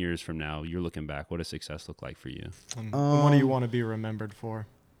 10 years from now? You're looking back. What does success look like for you? And what do you want to be remembered for?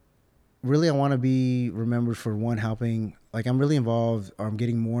 Really, I want to be remembered for helping. Like, I'm really involved, or I'm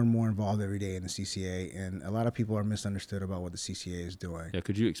getting more and more involved every day in the CCA, and a lot of people are misunderstood about what the CCA is doing. Yeah,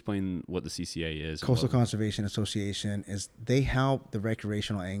 could you explain what the CCA is? Coastal Conservation Association they help the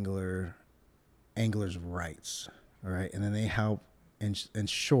recreational angler anglers' rights. All right, and then they help. In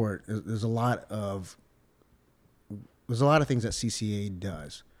short, there's a lot of things that CCA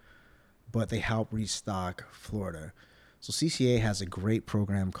does, but they help restock Florida. So CCA has a great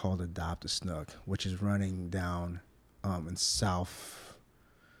program called Adopt a Snook, which is running down in Southwest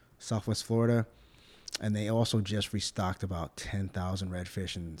Florida, and they also just restocked about 10,000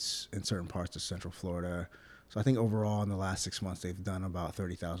 redfish in certain parts of Central Florida. So I think overall in the last 6 months they've done about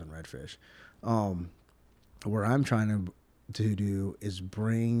 30,000 redfish. Where I'm trying to do is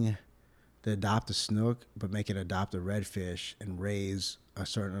bring the Adopt a Snook, but make it Adopt a Redfish and raise a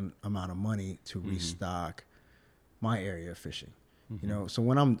certain amount of money to restock my area of fishing. You know, so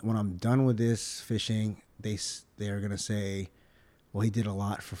when I'm done with this fishing, they're gonna say, well, he did a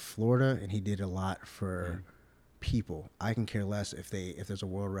lot for Florida and he did a lot for people. I can care less if there's a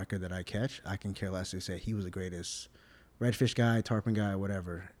world record that I catch. I can care less if they say he was the greatest redfish guy, tarpon guy,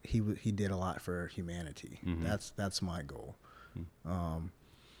 whatever. He did a lot for humanity. That's my goal,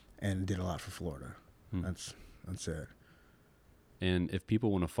 and did a lot for Florida. That's it. And if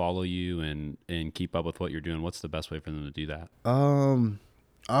people want to follow you and keep up with what you're doing, what's the best way for them to do that?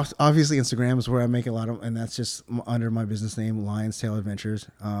 Obviously Instagram is where I make a lot of, and that's just under my business name, Lion's Tail Adventures.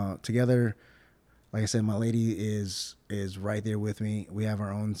 Together, like I said, my lady is right there with me. We have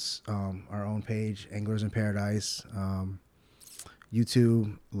our own page, Anglers in Paradise,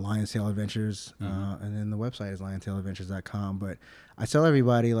 YouTube, Lion's Tail Adventures, and then the website is lionstailadventures.com. But I tell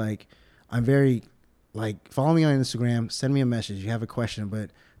everybody, like, I'm very, like, follow me on Instagram, send me a message. You have a question,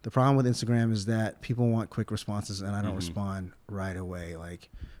 but the problem with Instagram is that people want quick responses, and I don't respond right away. Like,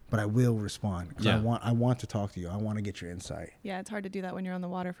 but I will respond because I want to talk to you. I want to get your insight. Yeah, it's hard to do that when you're on the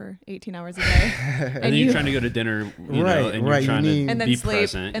water for 18 hours a day. and then you're trying to go to dinner, you know, and you're trying to and then be sleep,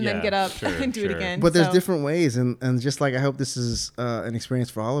 present. and then get up and do it again. But there's different ways, and just like I hope this is an experience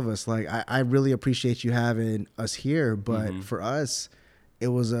for all of us. Like I really appreciate you having us here, but for us, it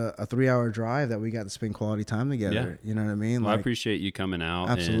was a 3-hour drive that we got to spend quality time together. You know what I mean? Well, I appreciate you coming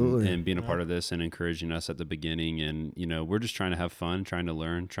out and being a part of this and encouraging us at the beginning. And, you know, we're just trying to have fun, trying to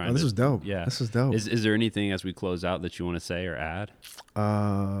learn, this was dope. Yeah. This was dope. Is there anything as we close out that you want to say or add?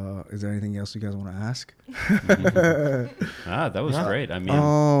 Is there anything else you guys want to ask? That was great. I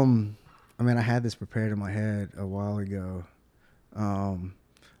mean, I had this prepared in my head a while ago.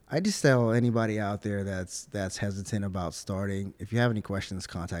 I just tell anybody out there that's hesitant about starting, if you have any questions,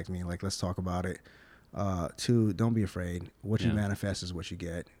 contact me. Like, let's talk about it. 2, don't be afraid. What you manifest is what you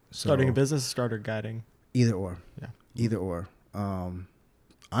get. So, starting a business, starter guiding. Either or. Yeah. Either or. I'm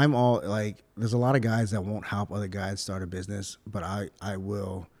all, like, there's a lot of guys that won't help other guys start a business, but I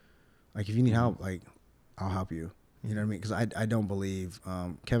will. Like, if you need help, like, I'll help you. You know what I mean? Because I don't believe,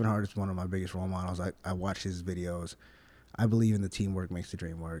 Kevin Hart is one of my biggest role models. I watch his videos. I believe in the teamwork makes the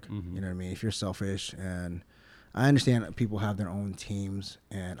dream work. You know what I mean? If you're selfish, and I understand that people have their own teams,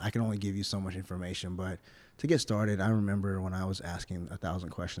 and I can only give you so much information, but to get started, I remember when I was asking 1,000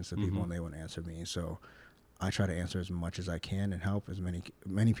 questions to people and they wouldn't answer me. So I try to answer as much as I can and help as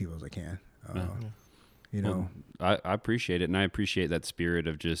many people as I can. You know, I appreciate it. And I appreciate that spirit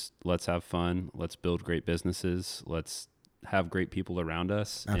of just, let's have fun. Let's build great businesses. Let's have great people around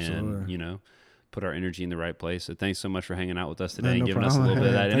us. Absolutely. And, you know, put our energy in the right place. So thanks so much for hanging out with us today No and giving problem. us a little bit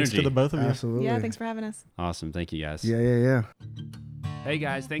of that energy. Thanks to the both of you. Absolutely. Yeah, thanks for having us. Awesome. Thank you, guys. Yeah. Hey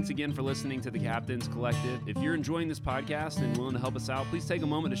guys, thanks again for listening to the Captains Collective. If you're enjoying this podcast and willing to help us out, please take a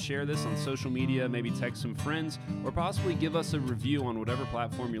moment to share this on social media, maybe text some friends, or possibly give us a review on whatever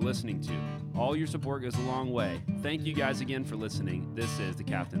platform you're listening to. All your support goes a long way. Thank you guys again for listening. This is the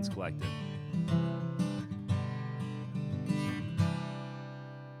Captains Collective.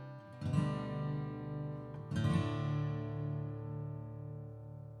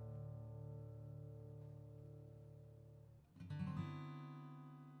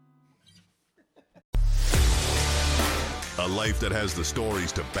 A life that has the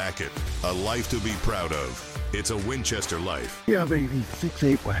stories to back it. A life to be proud of. It's a Winchester life. Yeah, baby.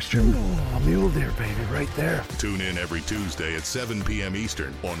 6'8" Western. Oh, mule deer, baby, right there. Tune in every Tuesday at 7 p.m.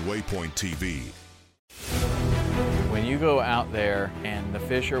 Eastern on Waypoint TV. When you go out there and the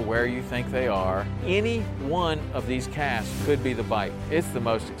fish are where you think they are, any one of these casts could be the bite. It's the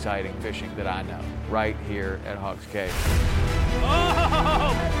most exciting fishing that I know, right here at Hawks Cave.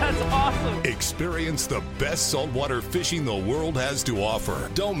 Oh, that's awesome! Experience the best saltwater fishing the world has to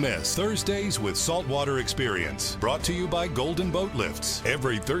offer. Don't miss Thursdays with Saltwater Experience, brought to you by Golden Boat Lifts,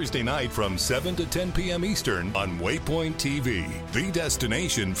 every Thursday night from 7 to 10 p.m. Eastern on Waypoint TV, the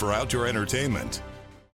destination for outdoor entertainment.